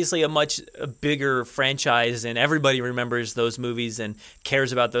is obviously a much bigger franchise, and everybody remembers those movies and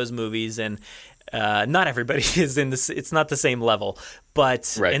cares about those movies. And not everybody is in this. It's not the same level.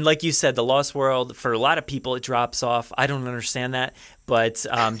 But and like you said, The Lost World, for a lot of people, it drops off. I don't understand that. But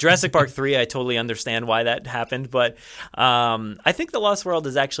Jurassic Park 3, I totally understand why that happened. But I think The Lost World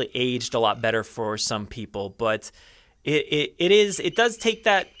has actually aged a lot better for some people. But it does take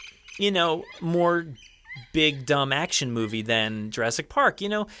that more big dumb action movie than Jurassic Park.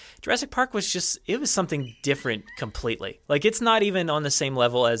 Jurassic Park was something different completely. Like, it's not even on the same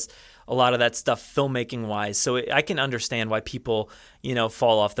level as a lot of that stuff filmmaking wise. So I can understand why people,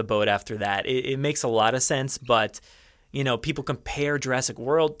 fall off the boat after that. It makes a lot of sense, but people compare Jurassic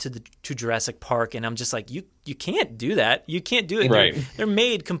World to Jurassic Park, and I'm just like, you can't do that. You can't do it. Right. They're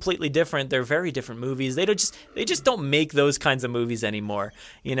made completely different. They're very different movies. They just don't make those kinds of movies anymore.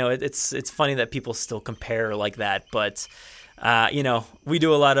 It's funny that people still compare like that, but we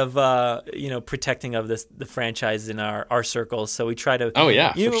do a lot of protecting of the franchise in our circles. So we try to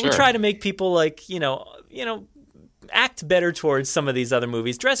we try to make people like act better towards some of these other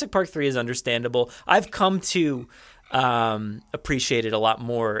movies. Jurassic Park 3 is understandable. I've come to appreciate it a lot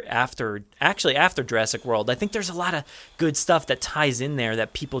more after Jurassic World. I think there's a lot of good stuff that ties in there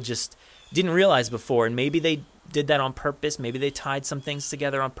that people just didn't realize before, and maybe they did that on purpose. Maybe they tied some things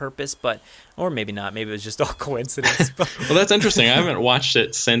together on purpose, or maybe not. Maybe it was just all coincidence. Well, that's interesting. I haven't watched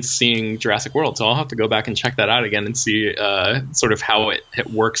it since seeing Jurassic World, so I'll have to go back and check that out again and see sort of how it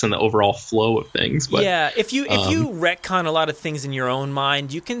works in the overall flow of things. But yeah, if you retcon a lot of things in your own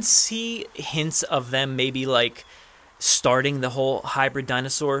mind, you can see hints of them maybe like starting the whole hybrid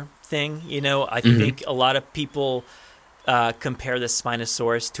dinosaur thing. I think a lot of people compare the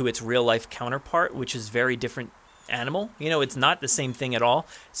Spinosaurus to its real life counterpart, which is very different animal. It's not the same thing at all.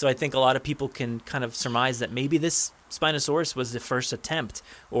 So I think a lot of people can kind of surmise that maybe this Spinosaurus was the first attempt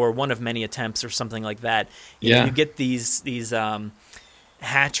or one of many attempts or something like that. You get these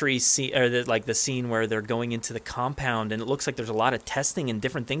hatchery scene, or the scene where they're going into the compound, and it looks like there's a lot of testing and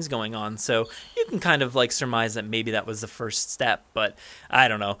different things going on. So you can kind of like surmise that maybe that was the first step, but I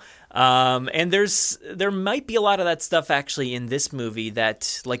don't know. And there might be a lot of that stuff actually in this movie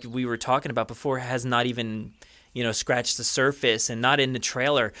that, like we were talking about before, has not even scratched the surface and not in the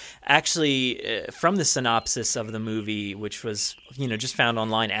trailer. Actually, from the synopsis of the movie, which was just found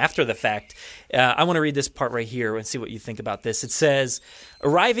online after the fact, I want to read this part right here and see what you think about this. It says,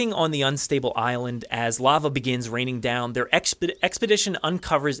 arriving on the unstable island as lava begins raining down, their expedition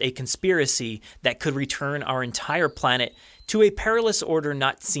uncovers a conspiracy that could return our entire planet to a perilous order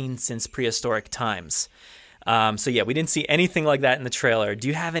not seen since prehistoric times. So yeah, we didn't see anything like that in the trailer. Do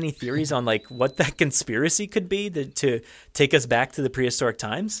you have any theories on like what that conspiracy could be to take us back to the prehistoric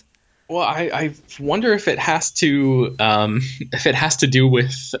times? Well, I wonder if it has to do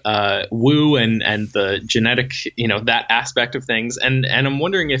with Wu and the genetic, that aspect of things. And I'm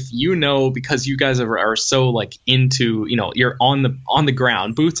wondering if because you guys are so like into, you're on the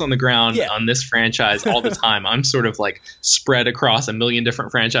ground, boots on the ground on this franchise all the time. I'm sort of like spread across a million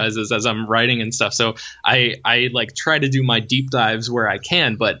different franchises as I'm writing and stuff. So I like try to do my deep dives where I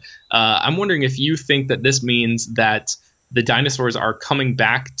can. But I'm wondering if you think that this means that the dinosaurs are coming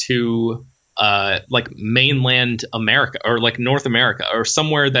back to like mainland America or like North America or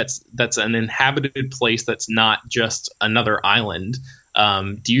somewhere that's an inhabited place that's not just another island.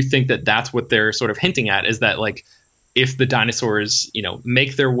 Do you think that that's what they're sort of hinting at, is that like if the dinosaurs,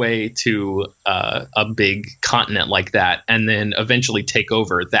 make their way to a big continent like that and then eventually take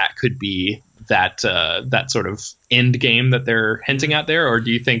over, that could be that sort of end game that they're hinting at there? Or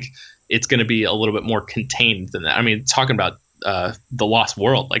do you think it's going to be a little bit more contained than that? I mean, talking about the Lost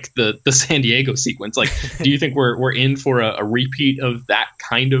World, like the San Diego sequence, like, do you think we're in for a repeat of that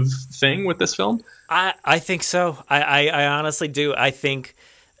kind of thing with this film? I think so. I honestly do. I think,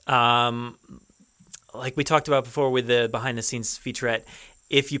 like we talked about before with the behind the scenes featurette,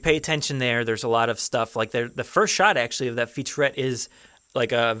 if you pay attention there's a lot of stuff. Like the first shot actually of that featurette is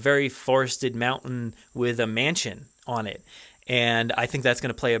like a very forested mountain with a mansion on it. And I think that's going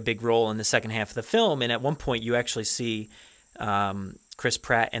to play a big role in the second half of the film. And at one point you actually see Chris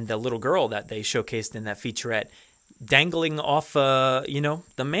Pratt and the little girl that they showcased in that featurette dangling off, the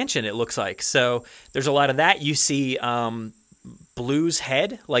mansion, it looks like. So there's a lot of that. You see Blue's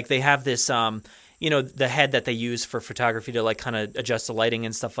head. Like they have this, the head that they use for photography to like kind of adjust the lighting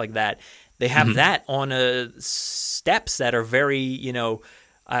and stuff like that. They have that on steps that are very,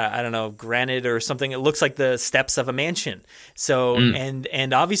 I don't know, granite or something. It looks like the steps of a mansion. So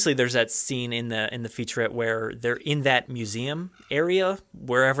and obviously there's that scene in the featurette where they're in that museum area,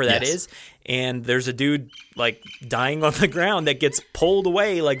 wherever that is, and there's a dude like dying on the ground that gets pulled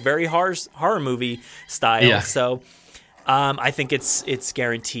away like very horror movie style. Yeah. So I think it's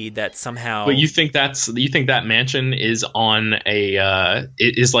guaranteed that somehow. But you think that mansion is on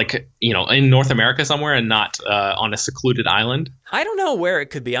is like, in North America somewhere and not on a secluded island? I don't know where it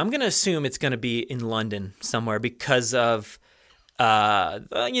could be. I'm going to assume it's going to be in London somewhere because of a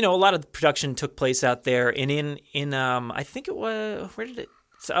lot of the production took place out there, and in I think it was, where did it?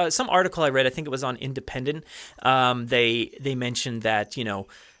 Some article I read, I think it was on Independent. They mentioned that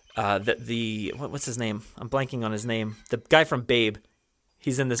what's his name? I'm blanking on his name. The guy from Babe,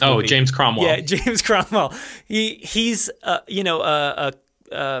 he's in this movie. Oh, James Cromwell. Yeah, James Cromwell. He's a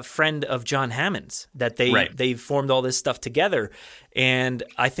friend of John Hammond's that they formed all this stuff together, and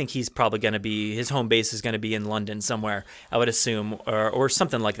I think he's probably going to be, his home base is going to be in London somewhere, I would assume, or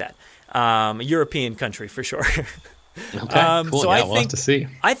something like that. European country for sure. Okay, cool. So we'll have to see.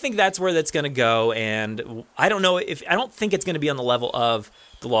 I think that's where that's going to go, and I don't think it's going to be on the level of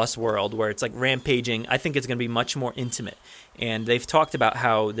The Lost World where it's like rampaging. I think it's going to be much more intimate, and they've talked about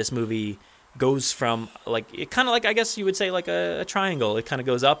how this movie goes from like, it kind of like, I guess you would say like a triangle. It kind of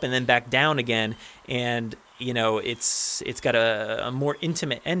goes up and then back down again, and it's got a more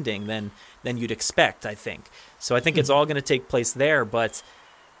intimate ending than you'd expect, I think. So I think it's all going to take place there, but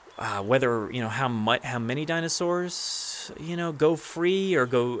whether how many dinosaurs go free or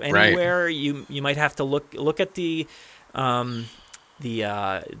go anywhere, you might have to look at the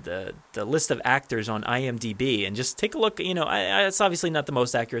list of actors on IMDb and just take a look. It's obviously not the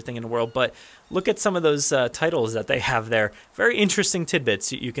most accurate thing in the world, but look at some of those titles that they have there. Very interesting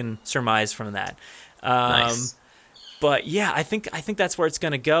tidbits you can surmise from that. Nice. But yeah, I think that's where it's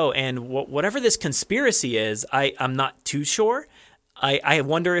going to go. And whatever this conspiracy is, I'm not too sure. I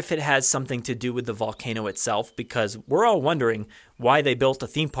wonder if it has something to do with the volcano itself, because we're all wondering why they built a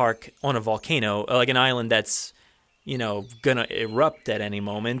theme park on a volcano, like an island that's, gonna erupt at any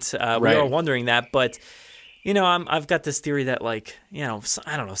moment. We're all wondering that, but I've got this theory that I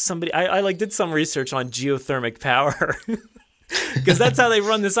don't know, somebody I did some research on geothermic power because that's how they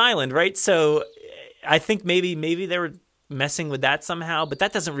run this island, right? So I think maybe they were messing with that somehow, but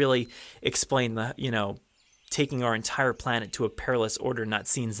that doesn't really explain the taking our entire planet to a perilous order not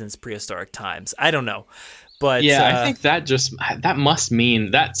seen since prehistoric times. I don't know. But yeah, I think that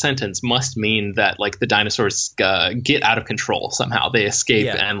sentence must mean that like the dinosaurs get out of control somehow. They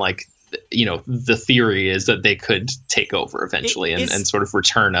escape, and the theory is that they could take over eventually and sort of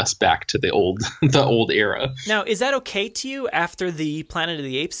return us back to the old era. Now, is that okay to you after the Planet of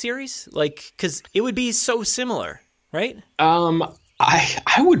the Apes series? Like, because it would be so similar, right?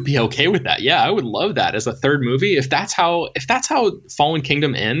 I would be okay with that. Yeah, I would love that as a third movie. If that's how Fallen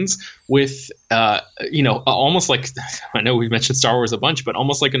Kingdom ends, with almost like, I know we've mentioned Star Wars a bunch, but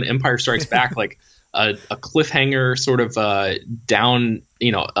almost like an Empire Strikes Back, like a cliffhanger sort of down,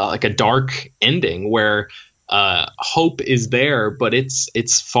 like a dark ending where hope is there, but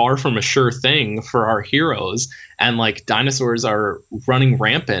it's far from a sure thing for our heroes, and like dinosaurs are running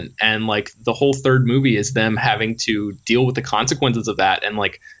rampant, and like the whole third movie is them having to deal with the consequences of that, and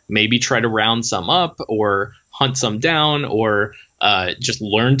like maybe try to round some up or hunt some down, or just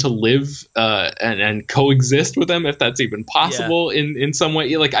learn to live and coexist with them, if that's even possible in some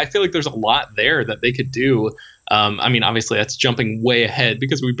way. Like, I feel like there's a lot there that they could do I mean, obviously that's jumping way ahead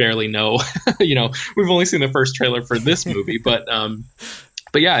because we barely know, we've only seen the first trailer for this movie, but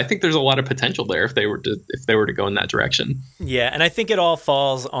yeah, I think there's a lot of potential there if they were to go in that direction. Yeah, and I think it all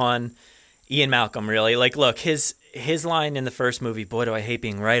falls on Ian Malcolm, really. Like, look, his line in the first movie, boy, do I hate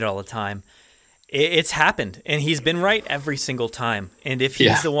being right all the time. It's happened, and he's been right every single time. And if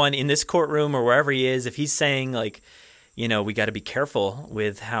he's the one in this courtroom or wherever he is, if he's saying, like, we got to be careful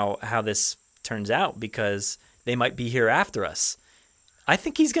with how this turns out because they might be here after us, I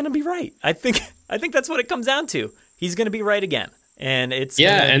think he's going to be right. I think that's what it comes down to. He's going to be right again. And it's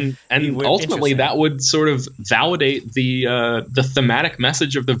and ultimately that would sort of validate the thematic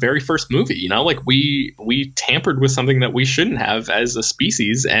message of the very first movie. Like we tampered with something that we shouldn't have as a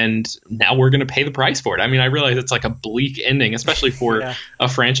species, and now we're going to pay the price for it. I mean, I realize it's like a bleak ending, especially for a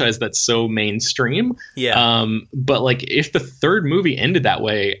franchise that's so mainstream. Yeah. But like if the third movie ended that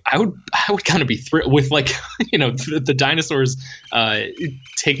way, I would kind of be thrilled with like the dinosaurs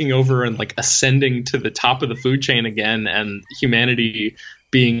taking over and like ascending to the top of the food chain again, and humanity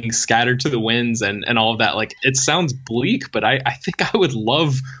being scattered to the winds and all of that. Like, it sounds bleak, but I think I would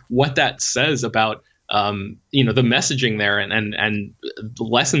love what that says about the messaging there and the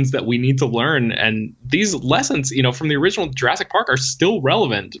lessons that we need to learn. And these lessons, from the original Jurassic Park are still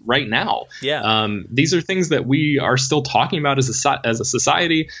relevant right now. Yeah. These are things that we are still talking about as a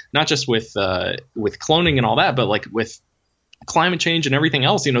society, not just with cloning and all that, but like with climate change and everything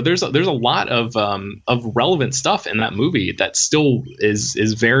else. There's a lot of relevant stuff in that movie that still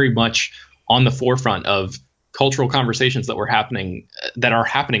is very much on the forefront of cultural conversations that are happening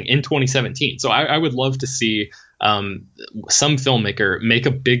in 2017. So I would love to see some filmmaker make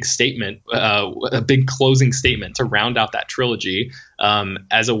a big statement, a big closing statement to round out that trilogy,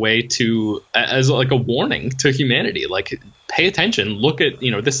 as a way as like a warning to humanity. Like, pay attention, look at,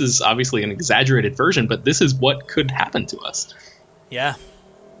 this is obviously an exaggerated version, but this is what could happen to us. Yeah.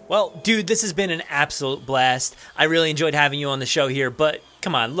 Well, dude, this has been an absolute blast. I really enjoyed having you on the show here, but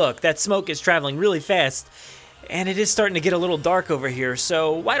come on, look, that smoke is traveling really fast, and it is starting to get a little dark over here,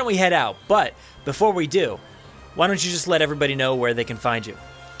 so why don't we head out? But before we do, why don't you just let everybody know where they can find you?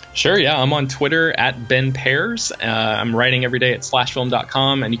 Sure, yeah. I'm on Twitter at Ben Pears. I'm writing every day at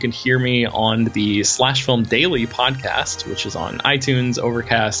slashfilm.com, and you can hear me on the Slash Film Daily podcast, which is on iTunes,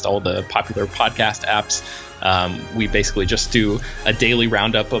 Overcast, all the popular podcast apps. We basically just do a daily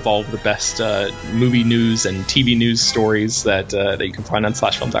roundup of all of the best movie news and TV news stories that you can find on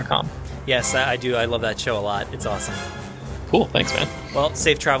slashfilm.com. Yes, I do. I love that show a lot. It's awesome. Cool. Thanks, man. Well,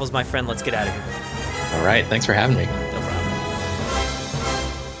 safe travels, my friend. Let's get out of here. All right. Thanks for having me. No problem.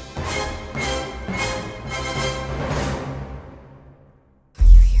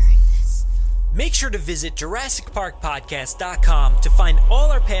 Make sure to visit JurassicParkPodcast.com to find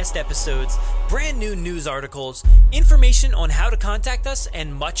all our past episodes, brand new news articles, information on how to contact us,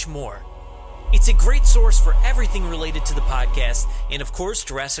 and much more. It's a great source for everything related to the podcast and, of course,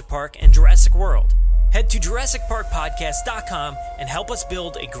 Jurassic Park and Jurassic World. Head to JurassicParkPodcast.com and help us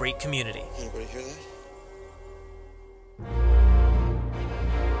build a great community. Anybody hear that?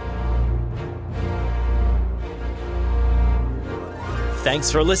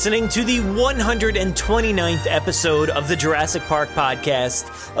 Thanks for listening to the 129th episode of the Jurassic Park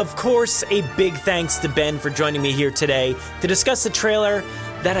podcast. Of course, a big thanks to Ben for joining me here today to discuss the trailer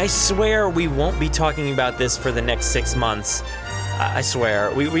that I swear we won't be talking about this for the next 6 months. I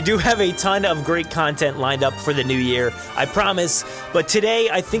swear. We do have a ton of great content lined up for the new year, I promise. But today,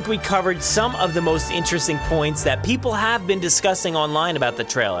 I think we covered some of the most interesting points that people have been discussing online about the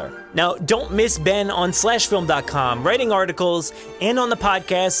trailer. Now, don't miss Ben on slashfilm.com, writing articles, and on the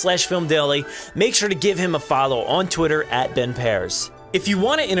podcast, Slashfilm Daily. Make sure to give him a follow on Twitter at Ben Pears. If you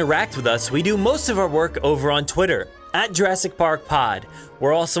want to interact with us, we do most of our work over on Twitter at Jurassic Park Pod.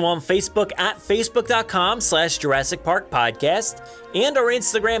 We're also on Facebook at facebook.com/Jurassic Park Podcast, and our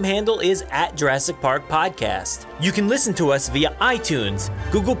Instagram handle is at Jurassic Park Podcast. You can listen to us via iTunes,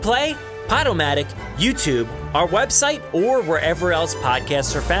 Google Play, Podomatic, YouTube, our website, or wherever else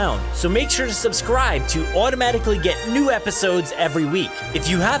podcasts are found. So make sure to subscribe to automatically get new episodes every week. If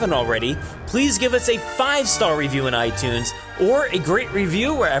you haven't already, please give us a 5-star review in iTunes or a great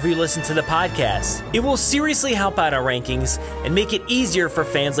review wherever you listen to the podcast. It will seriously help out our rankings and make it easier for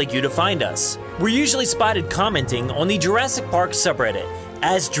fans like you to find us. We're usually spotted commenting on the Jurassic Park subreddit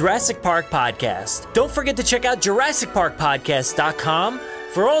as Jurassic Park Podcast. Don't forget to check out JurassicParkPodcast.com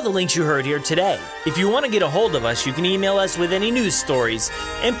for all the links you heard here today. If you want to get a hold of us, you can email us with any news stories,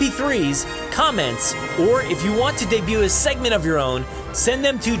 MP3s, comments, or if you want to debut a segment of your own, send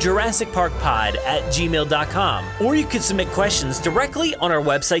them to JurassicParkPod@gmail.com, or you can submit questions directly on our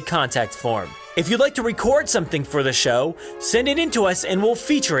website contact form. If you'd like to record something for the show, send it in to us and we'll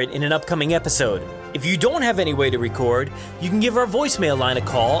feature it in an upcoming episode. If you don't have any way to record, you can give our voicemail line a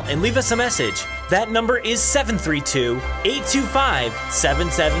call and leave us a message. That number is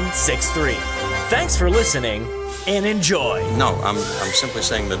 732-825-7763. Thanks for listening and enjoy. No, I'm simply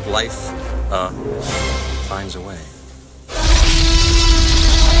saying that life finds a way.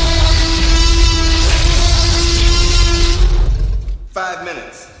 5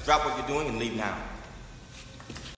 minutes. Drop what you're doing and leave now.